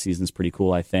this past season is pretty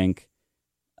cool, I think.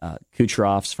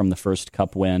 Kucherov's from the first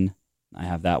cup win. I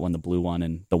have that one, the blue one,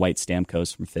 and the white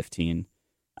Stamkos from 15.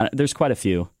 There's quite a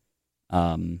few.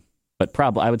 But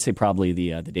I would say probably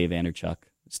the Dave Anderchuk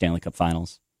Stanley Cup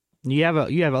Finals. You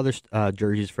have other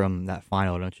jerseys from that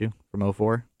final, don't you? From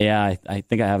 04? Yeah, I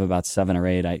think I have about 7 or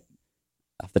 8.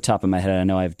 Off the top of my head, I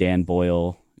know I have Dan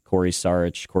Boyle, Corey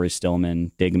Sarich, Corey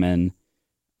Stillman, Digman.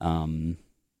 I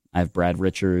have Brad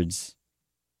Richards,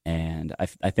 and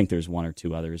I think there's 1 or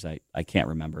 2 others. I can't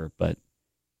remember, but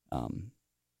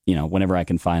whenever I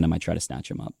can find them, I try to snatch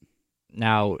them up.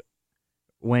 Now,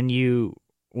 when you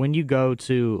go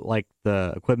to like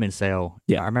the equipment sale,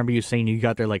 yeah, I remember you saying you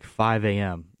got there like 5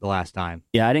 a.m. the last time.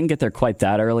 Yeah, I didn't get there quite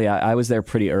that early. I was there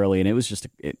pretty early, and it was just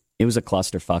it was a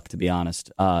clusterfuck, to be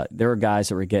honest. There were guys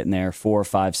that were getting there 4,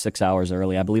 5, 6 hours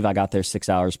early. I believe I got there 6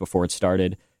 hours before it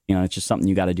started. It's just something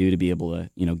you got to do to be able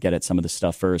to get at some of the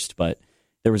stuff first. But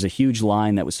there was a huge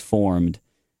line that was formed.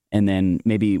 And then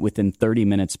maybe within 30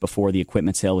 minutes before the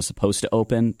equipment sale was supposed to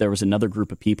open, there was another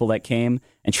group of people that came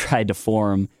and tried to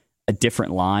form a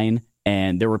different line.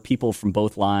 And there were people from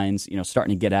both lines,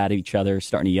 starting to get at each other,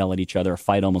 starting to yell at each other. A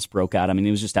fight almost broke out. I mean,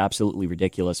 it was just absolutely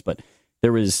ridiculous. But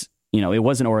there was, it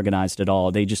wasn't organized at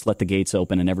all. They just let the gates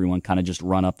open and everyone kind of just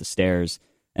run up the stairs.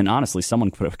 And honestly,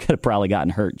 someone could have probably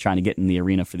gotten hurt trying to get in the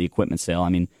arena for the equipment sale. I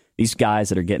mean, these guys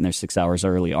that are getting there 6 hours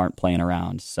early aren't playing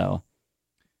around. So,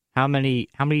 how many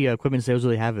equipment sales do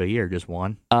they have a year? Just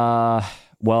one?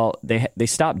 Well, they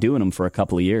stopped doing them for a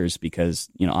couple of years because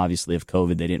obviously of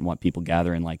COVID, they didn't want people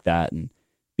gathering like that and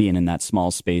being in that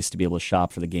small space to be able to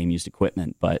shop for the game used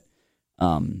equipment. But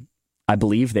I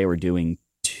believe they were doing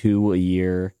 2 a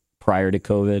year prior to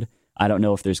COVID. I don't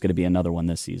know if there's going to be another one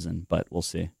this season, but we'll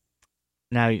see.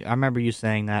 Now, I remember you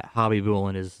saying that Hobby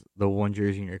Bullen is the one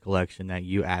jersey in your collection that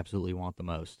you absolutely want the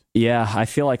most. Yeah, I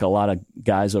feel like a lot of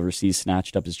guys overseas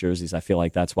snatched up his jerseys. I feel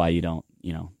like that's why you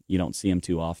don't see him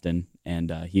too often.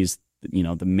 And he's,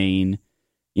 the main,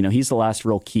 he's the last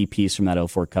real key piece from that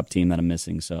 04 Cup team that I'm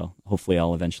missing. So hopefully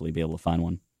I'll eventually be able to find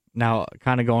one. Now,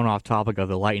 kind of going off topic of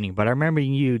the Lightning, but I remember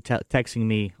you texting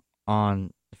me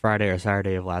on Friday or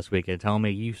Saturday of last week and telling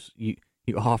me you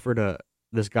offered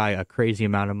this guy a crazy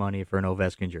amount of money for an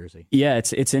Ovechkin jersey. Yeah,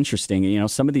 it's interesting.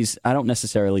 Some of these I don't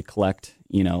necessarily collect.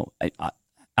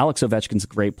 Alex Ovechkin's a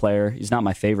great player. He's not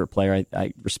my favorite player.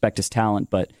 I respect his talent,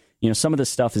 but some of this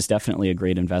stuff is definitely a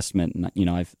great investment. And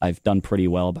I've done pretty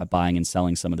well by buying and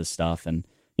selling some of this stuff. And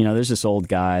there's this old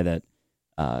guy that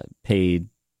paid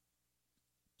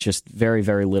just very,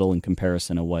 very little in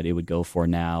comparison to what it would go for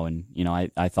now. And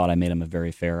I thought I made him a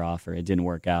very fair offer. It didn't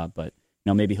work out, but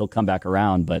maybe he'll come back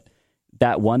around. But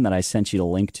that one that I sent you the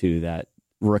link to, that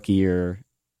rookie year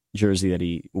jersey that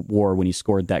he wore when he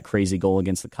scored that crazy goal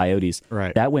against the Coyotes,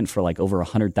 right, that went for like over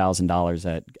 $100,000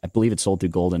 at, I believe it sold through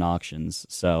Golden Auctions.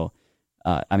 So,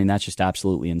 that's just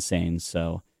absolutely insane.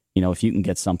 So, if you can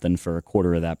get something for a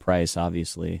quarter of that price,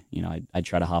 obviously, I'd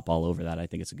try to hop all over that. I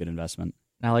think it's a good investment.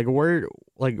 Now,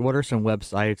 what are some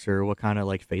websites or what kind of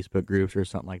like Facebook groups or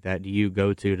something like that do you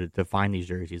go to find these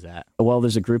jerseys at? Well,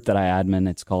 there's a group that I admin.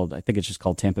 I think it's just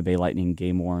called Tampa Bay Lightning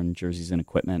Game Worn Jerseys and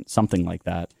Equipment, something like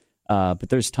that. But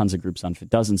there's tons of groups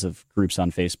dozens of groups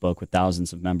on Facebook with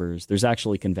thousands of members. There's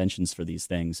actually conventions for these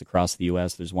things across the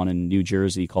U.S. There's one in New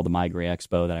Jersey called the My Gray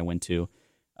Expo that I went to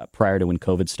prior to when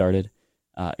COVID started.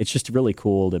 It's just really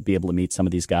cool to be able to meet some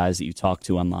of these guys that you talk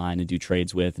to online and do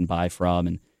trades with and buy from,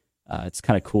 and it's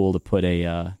kind of cool to put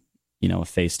a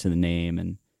face to the name,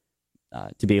 and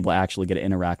to be able to actually get to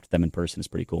interact with them in person is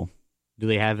pretty cool. Do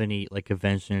they have any like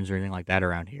conventions or anything like that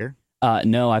around here?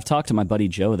 No, I've talked to my buddy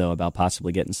Joe though about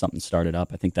possibly getting something started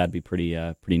up. I think that'd be pretty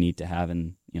neat to have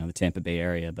in the Tampa Bay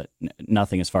area, but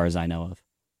nothing as far as I know of.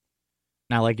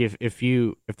 Now, like if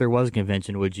there was a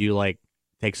convention, would you like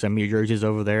take some of your jerseys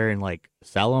over there and like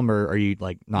sell them, or are you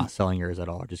like not selling yours at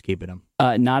all, just keeping them?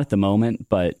 Not at the moment,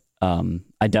 but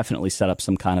I definitely set up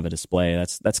some kind of a display.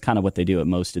 That's kind of what they do at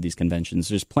most of these conventions.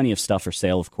 There's plenty of stuff for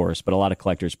sale, of course, but a lot of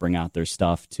collectors bring out their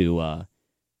stuff to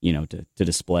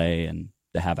display and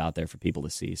to have out there for people to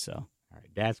see. So, all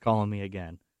right, Dad's calling me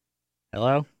again.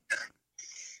 Hello?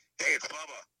 Hey, it's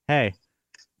Bubba. Hey.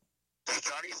 Does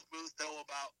Johnny Smooth know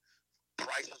about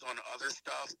prices on other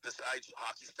stuff besides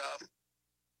hockey stuff?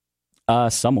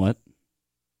 Somewhat.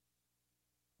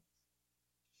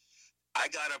 I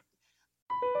got a...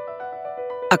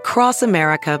 Across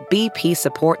America, BP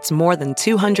supports more than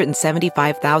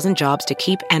 275,000 jobs to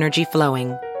keep energy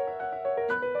flowing.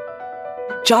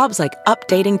 Jobs like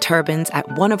updating turbines at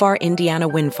one of our Indiana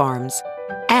wind farms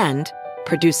and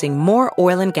producing more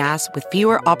oil and gas with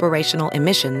fewer operational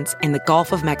emissions in the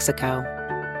Gulf of Mexico.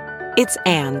 It's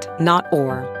and, not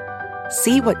or.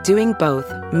 See what doing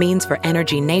both means for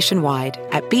energy nationwide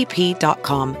at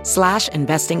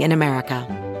bp.com/investing in America.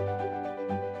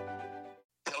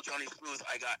 Tell Johnny Smooth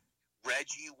I got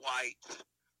Reggie White's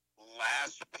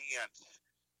last pants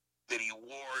that he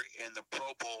wore in the Pro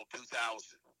Bowl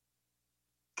 2000.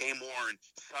 Game worn,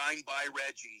 signed by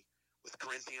Reggie with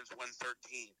Corinthians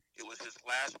 1:13. It was his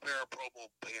last pair of Pro Bowl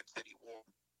pants that he wore.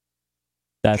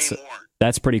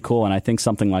 That's pretty cool, and I think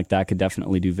something like that could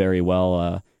definitely do very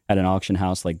well at an auction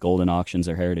house like Golden Auctions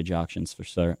or Heritage Auctions for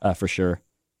sure.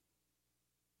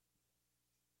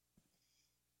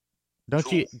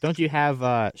 Don't you have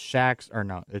Shaq's, or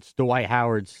no? It's Dwight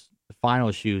Howard's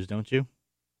final shoes, don't you?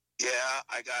 Yeah,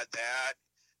 I got that,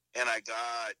 and I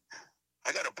got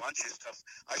a bunch of stuff.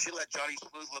 I should let Johnny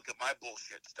Smooth look at my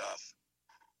bullshit stuff.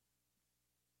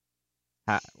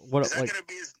 Is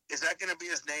that gonna be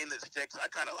his name that sticks? I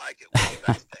kind of like it. What do you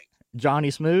guys think?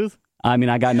 Johnny Smooth? I mean,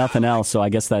 I got nothing else, so I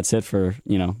guess that's it for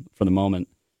the moment.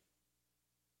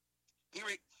 He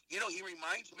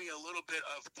reminds me a little bit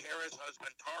of Tara's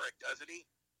husband Tarek, doesn't he?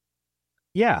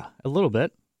 Yeah, a little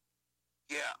bit.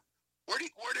 Yeah. Where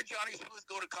did Johnny Smooth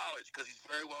go to college? Because he's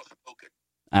very well spoken.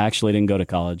 I actually didn't go to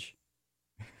college.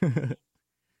 Man,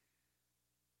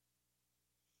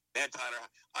 Tyler,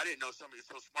 I didn't know somebody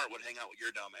so smart would hang out with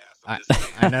your dumb ass.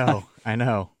 I know.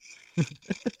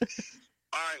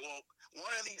 All right, well,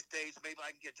 one of these days, maybe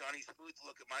I can get Johnny Smooth to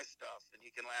look at my stuff, and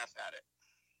he can laugh at it.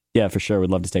 Yeah, for sure. We'd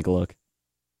love to take a look.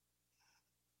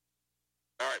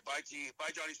 All right, bye, G. Bye,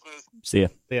 Johnny Smooth. See ya.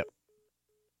 Yep.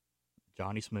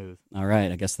 Johnny Smooth. All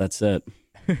right, I guess that's it.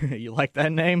 You like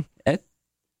that name? It's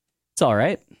all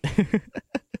right.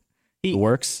 It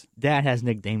works. Dad has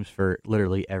nicknames for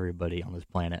literally everybody on this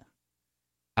planet.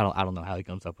 I don't know how he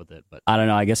comes up with it, but I don't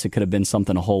know. I guess it could have been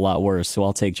something a whole lot worse, so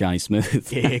I'll take Johnny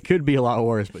Smooth. Yeah, it could be a lot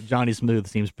worse, but Johnny Smooth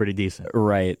seems pretty decent.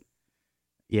 Right.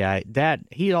 Yeah, Dad,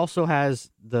 he also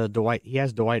has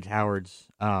Dwight Howard's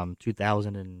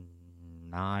 2009.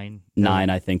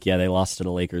 I think. Yeah, they lost to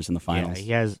the Lakers in the finals.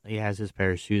 Yeah, he has his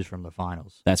pair of shoes from the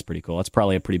finals. That's pretty cool. That's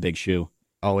probably a pretty big shoe.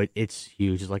 Oh, it's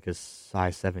huge. It's like a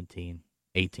size 17,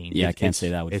 18. Yeah, I can't say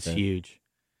that would It's fit. huge.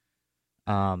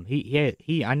 I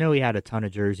know he had a ton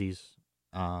of jerseys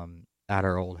at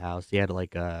our old house. He had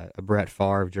like a Brett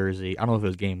Favre jersey. I don't know if it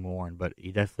was game worn, but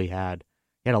he definitely had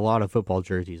a lot of football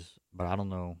jerseys, but I don't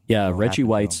know. Yeah, Reggie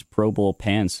White's Pro Bowl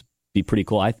pants be pretty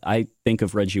cool. I think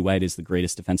of Reggie White as the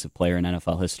greatest defensive player in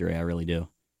NFL history. I really do.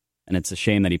 And it's a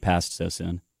shame that he passed so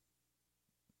soon.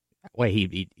 Wait,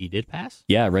 he did pass?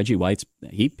 Yeah, Reggie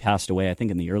he passed away, I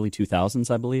think, in the early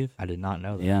 2000s, I believe. I did not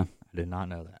know that. Yeah. I did not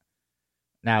know that.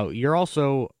 Now, you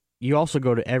also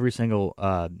go to every single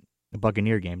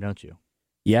Buccaneer game, don't you?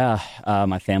 Yeah,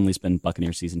 my family's been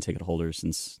Buccaneer season ticket holders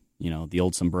since, the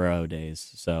old sombrero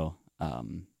days. So,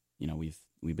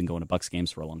 we've been going to Bucs games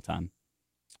for a long time.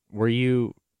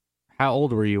 How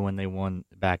old were you when they won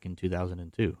back in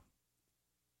 2002?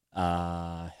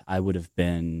 I would have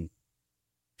been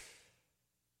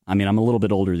I mean, I'm a little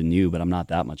bit older than you, but I'm not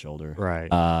that much older. Right.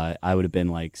 I would have been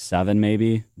like 7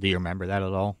 maybe. Do you remember that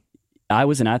at all? I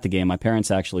wasn't at the game. My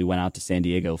parents actually went out to San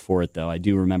Diego for it, though. I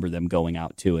do remember them going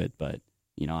out to it, but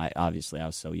I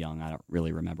was so young. I don't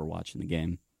really remember watching the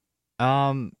game.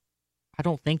 I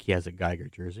don't think he has a Geiger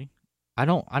jersey. I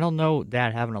don't know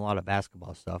Dad having a lot of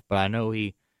basketball stuff, but I know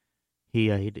he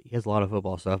has a lot of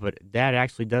football stuff. But Dad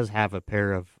actually does have a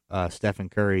pair of Stephen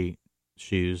Curry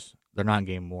shoes. They're not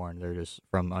game worn. They're just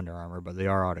from Under Armour, but they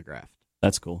are autographed.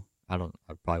 That's cool. I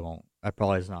probably won't. I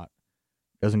probably is not.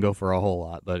 Doesn't go for a whole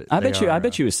lot, but I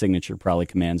bet you his signature probably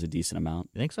commands a decent amount.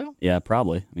 You think so? Yeah,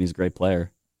 probably. I mean, he's a great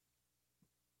player.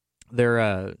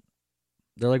 They're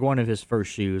like one of his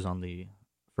first shoes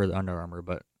for the Under Armour,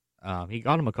 but he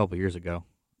got them a couple years ago.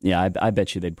 Yeah, I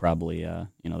bet you they'd probably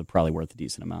they're probably worth a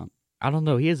decent amount. I don't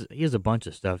know. He has a bunch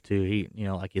of stuff too. He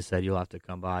like you said, you'll have to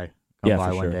come by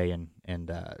one day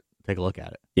and take a look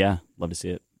at it. Yeah, love to see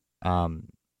it.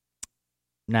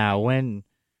 Now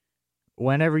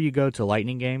whenever you go to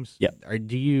Lightning games, or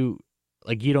do you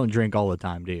you don't drink all the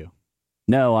time, do you?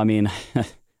 No, I mean,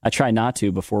 I try not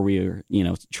to. Before we were,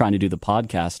 trying to do the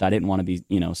podcast, I didn't want to be,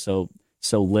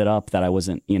 so lit up that I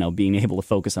wasn't, being able to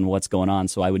focus on what's going on,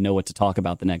 so I would know what to talk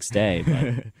about the next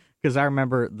day. Because I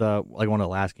remember one of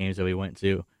the last games that we went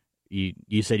to,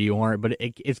 you said you weren't, but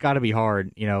it's got to be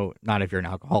hard, not if you're an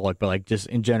alcoholic, but just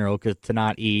in general, because to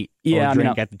not eat or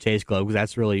drink at the Chase Club, because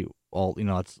that's really all,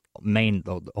 it's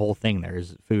the whole thing there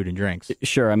is food and drinks.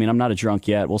 Sure. I mean, I'm not a drunk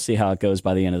yet. We'll see how it goes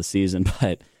by the end of the season,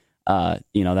 but that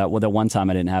the one time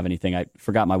I didn't have anything, I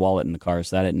forgot my wallet in the car,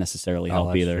 so that didn't necessarily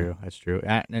help either. That's true.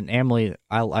 And Emily,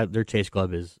 their Chase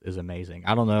Club is amazing.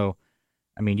 I don't know.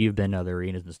 I mean, you've been to other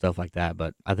arenas and stuff like that,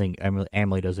 but I think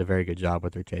Emily does a very good job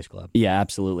with their Chase Club. Yeah,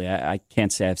 absolutely. I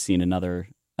can't say I've seen another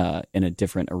in a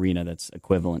different arena that's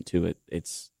equivalent to it.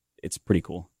 It's pretty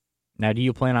cool. Now, do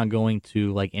you plan on going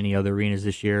to any other arenas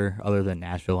this year, other than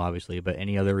Nashville, obviously, but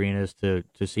any other arenas to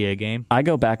see a game? I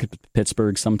go back to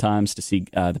Pittsburgh sometimes to see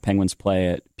the Penguins play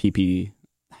at PP.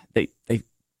 They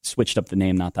switched up the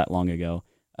name not that long ago.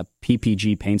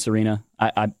 PPG Paints Arena.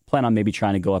 I plan on maybe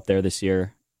trying to go up there this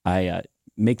year. I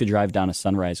make the drive down to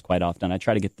Sunrise quite often. I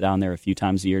try to get down there a few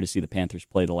times a year to see the Panthers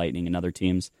play the Lightning and other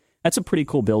teams. That's a pretty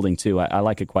cool building, too. I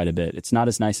like it quite a bit. It's not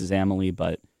as nice as Amalie,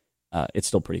 but it's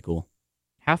still pretty cool.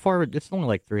 How far? It's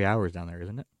only 3 hours down there,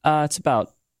 isn't it? It's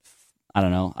about, I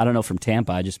don't know from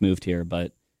Tampa. I just moved here,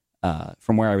 but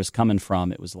from where I was coming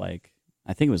from, it was I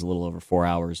think it was a little over 4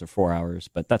 hours,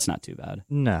 but that's not too bad.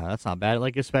 No, that's not bad.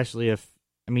 Especially if,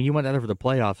 you went down there for the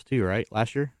playoffs too, right?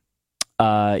 Last year?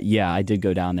 Yeah, I did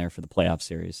go down there for the playoff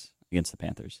series against the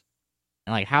Panthers.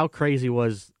 And how crazy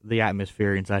was the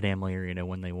atmosphere inside Amalie Arena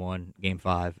when they won Game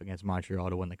 5 against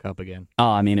Montreal to win the Cup again?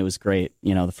 Oh, it was great.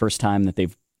 The first time that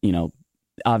they've,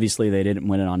 obviously they didn't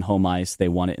win it on home ice. They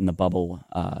won it in the bubble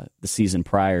the season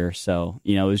prior. So,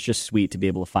 it was just sweet to be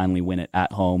able to finally win it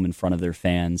at home in front of their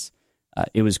fans.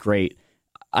 It was great.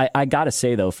 I got to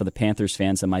say, though, for the Panthers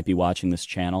fans that might be watching this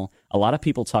channel, a lot of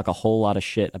people talk a whole lot of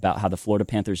shit about how the Florida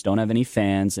Panthers don't have any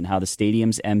fans and how the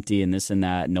stadium's empty and this and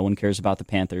that. And no one cares about the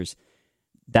Panthers.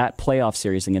 That playoff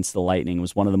series against the Lightning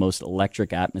was one of the most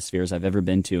electric atmospheres I've ever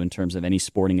been to in terms of any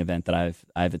sporting event that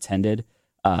I've attended.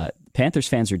 Panthers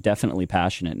fans are definitely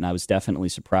passionate, and I was definitely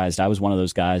surprised. I was one of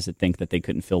those guys that think that they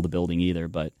couldn't fill the building either,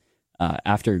 but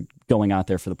after going out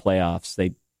there for the playoffs,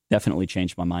 they definitely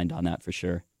changed my mind on that for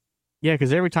sure. Yeah,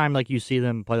 because every time you see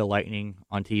them play the Lightning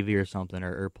on TV or something,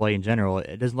 or play in general,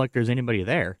 it doesn't look like there's anybody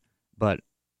there. But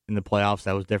in the playoffs,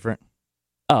 that was different.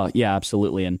 Oh, yeah,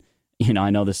 absolutely. And,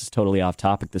 I know this is totally off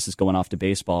topic. This is going off to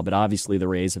baseball, but obviously the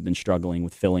Rays have been struggling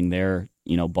with filling their,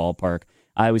 ballpark.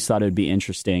 I always thought it would be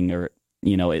interesting, or,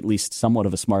 at least somewhat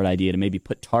of a smart idea to maybe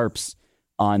put tarps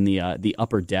on the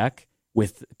upper deck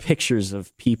with pictures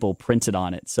of people printed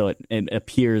on it, so it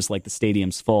appears like the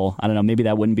stadium's full. I don't know, maybe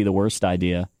that wouldn't be the worst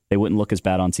idea. They wouldn't look as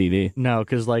bad on TV. No,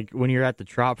 because when you're at the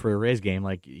Trop for a Rays game,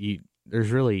 you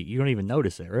don't even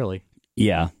notice it, really.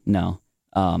 Yeah, no.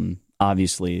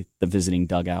 Obviously, the visiting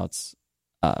dugouts,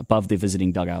 above the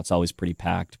visiting dugouts, always pretty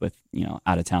packed with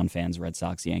out of town fans, Red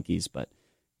Sox, Yankees, but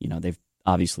they've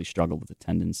obviously struggled with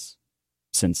attendance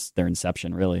since their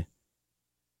inception, really.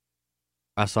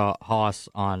 I saw Haas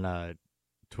on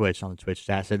Twitch, on the Twitch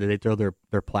chat, said that they throw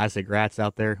their plastic rats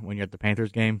out there when you're at the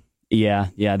Panthers game. Yeah,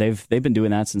 they've been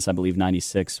doing that since I believe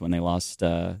 '96 when they lost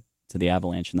to the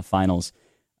Avalanche in the finals.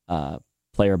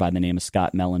 Player by the name of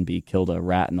Scott Mellenby killed a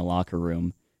rat in the locker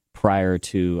room prior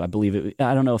to, I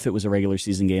don't know if it was a regular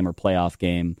season game or playoff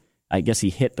game. I guess he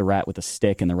hit the rat with a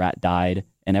stick and the rat died.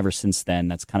 And ever since then,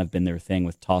 that's kind of been their thing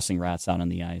with tossing rats out on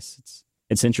the ice.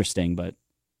 It's interesting, but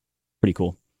pretty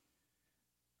cool.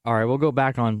 All right, we'll go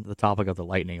back on the topic of the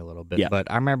Lightning a little bit. Yeah.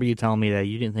 But I remember you telling me that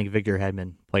you didn't think Victor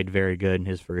Hedman played very good in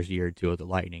his first year or two with the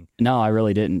Lightning. No, I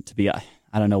really didn't.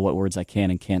 I don't know what words I can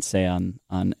and can't say on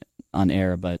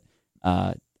air, but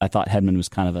I thought Hedman was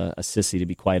kind of a sissy, to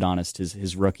be quite honest.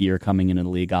 His rookie year coming into the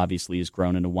league, obviously, has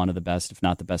grown into one of the best, if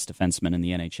not the best, defensemen in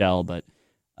the NHL. But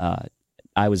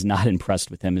I was not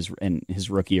impressed with him in his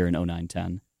rookie year in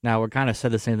 09-10. Now, we're kind of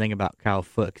said the same thing about Kyle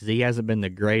Foote because he hasn't been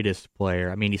the greatest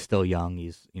player. I mean, he's still young.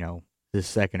 He's, his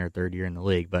second or third year in the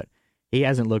league, but he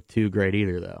hasn't looked too great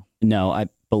either, though. No, I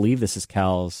believe this is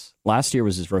Cal's. Last year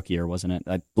was his rookie year, wasn't it?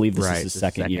 I believe this is his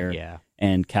second year. Yeah.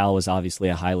 And Cal was obviously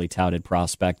a highly touted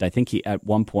prospect. I think he, at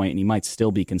one point, and he might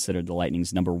still be considered the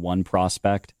Lightning's number one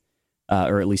prospect,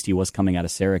 or at least he was coming out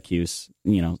of Syracuse,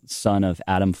 son of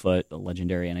Adam Foote, the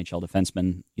legendary NHL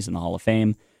defenseman. He's in the Hall of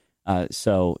Fame.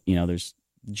 So, there's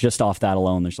just off that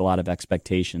alone, there's a lot of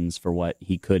expectations for what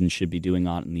he could and should be doing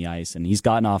on the ice. And he's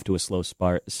gotten off to a slow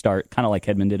start, kind of like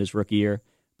Hedman did his rookie year.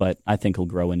 But I think he'll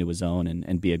grow into his own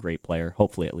and be a great player,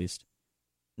 hopefully at least.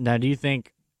 Now, do you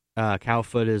think Cal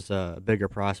Foote is a bigger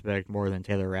prospect more than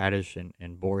Taylor Radish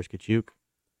and Boris Kachuk?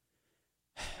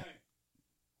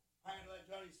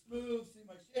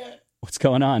 What's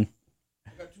going on?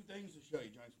 I got two things to show you,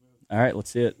 Johnny Smooth. All right,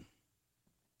 let's see it.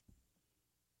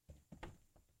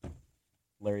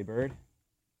 Larry Bird.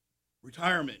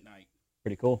 Retirement night.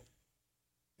 Pretty cool.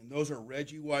 And those are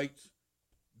Reggie White's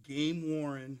game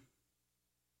worn.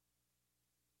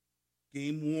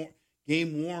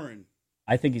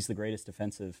 I think he's the greatest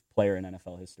defensive player in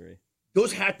NFL history.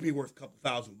 Those have to be worth a couple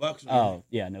 $1,000. Oh,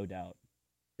 yeah, no doubt.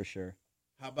 For sure.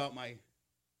 How about my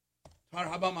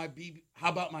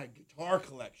guitar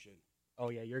collection? Oh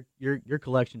yeah, your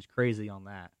collection's crazy on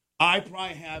that. I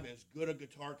probably have as good a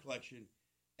guitar collection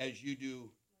as you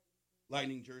do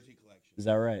Lightning jersey collection. Is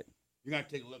that right? You're going to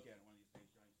take a look at it one of these days,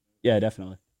 Johnny. Yeah,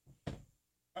 definitely.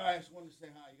 All right, I just wanted to say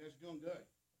hi. You guys are doing good.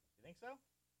 You think so?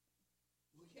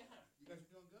 Well, yeah. You guys are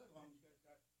doing good as long as you guys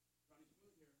got Johnny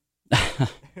Smooth here.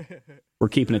 We're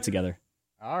keeping it together.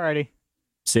 Alrighty.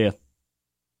 See ya.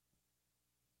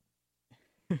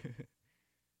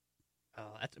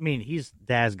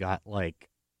 Dad's got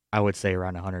I would say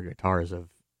around 100 guitars of,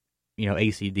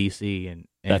 AC/DC and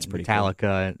That's pretty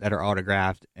Metallica that are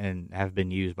autographed and have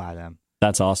been used by them.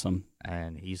 That's awesome.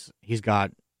 And he's got,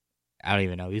 I don't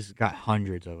even know, he's got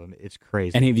hundreds of them. It's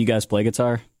crazy. Any of you guys play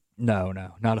guitar? No,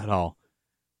 not at all.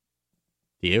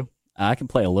 Do you? I can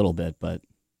play a little bit, but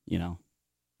I'm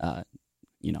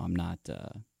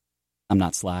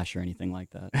not Slash or anything like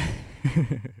that.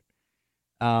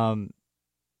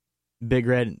 Big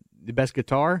Red, the best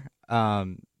guitar,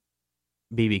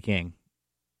 B.B. King,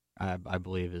 I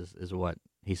believe is what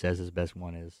he says his best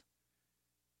one is.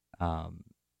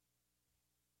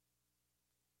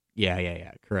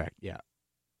 Yeah, correct, yeah.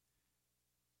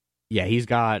 Yeah, he's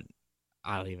got,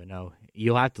 I don't even know.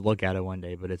 You'll have to look at it one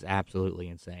day, but it's absolutely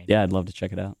insane. Yeah, I'd love to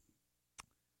check it out.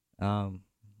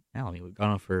 We've gone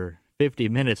on for 50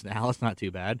 minutes now. That's not too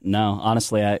bad. No,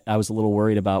 honestly, I was a little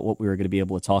worried about what we were going to be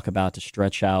able to talk about to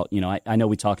stretch out. I know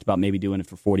we talked about maybe doing it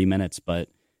for 40 minutes, but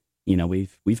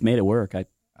we've made it work.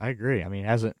 I agree. I mean,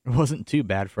 it wasn't too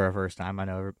bad for our first time. I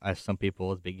know some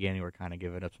people at the beginning were kind of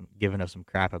giving us some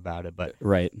crap about it, but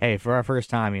right. Hey, for our first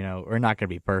time, we're not going to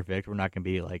be perfect. We're not going to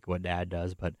be like what Dad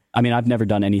does, but I mean, I've never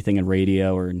done anything in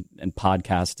radio or in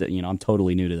podcast. I'm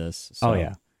totally new to this. So. Oh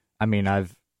yeah. I mean,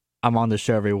 I'm on the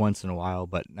show every once in a while,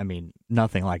 but I mean,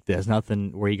 nothing like this.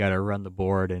 Nothing where you got to run the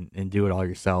board and do it all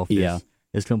yourself. Yeah.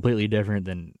 Is completely different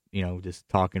than, just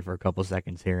talking for a couple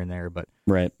seconds here and there. But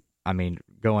right. I mean,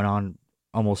 going on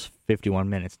almost 51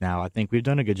 minutes now, I think we've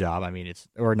done a good job. I mean,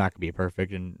 we're not going to be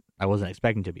perfect, and I wasn't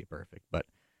expecting to be perfect, but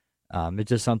it's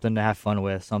just something to have fun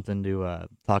with, something to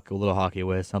talk a little hockey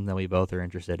with, something we both are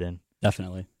interested in.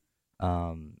 Definitely.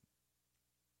 I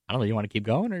don't know. You want to keep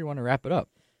going or you want to wrap it up?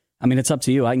 I mean, it's up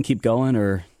to you. I can keep going,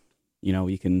 or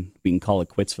we can call it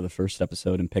quits for the first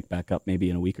episode and pick back up maybe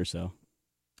in a week or so.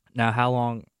 Now, how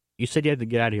long? You said you had to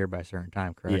get out of here by a certain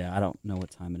time, correct? Yeah, I don't know what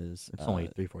time it is. It's only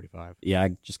 3:45. Yeah,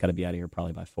 I just got to be out of here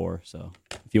probably by 4. So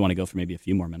if you want to go for maybe a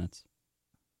few more minutes,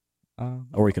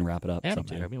 or we can wrap it up. Yeah,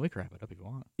 I mean, we can wrap it up if you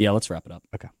want. Yeah, let's wrap it up.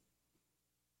 Okay.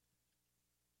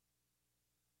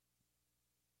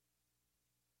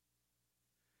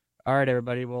 All right,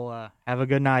 everybody. Well, have a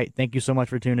good night. Thank you so much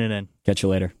for tuning in. Catch you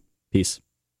later. Peace.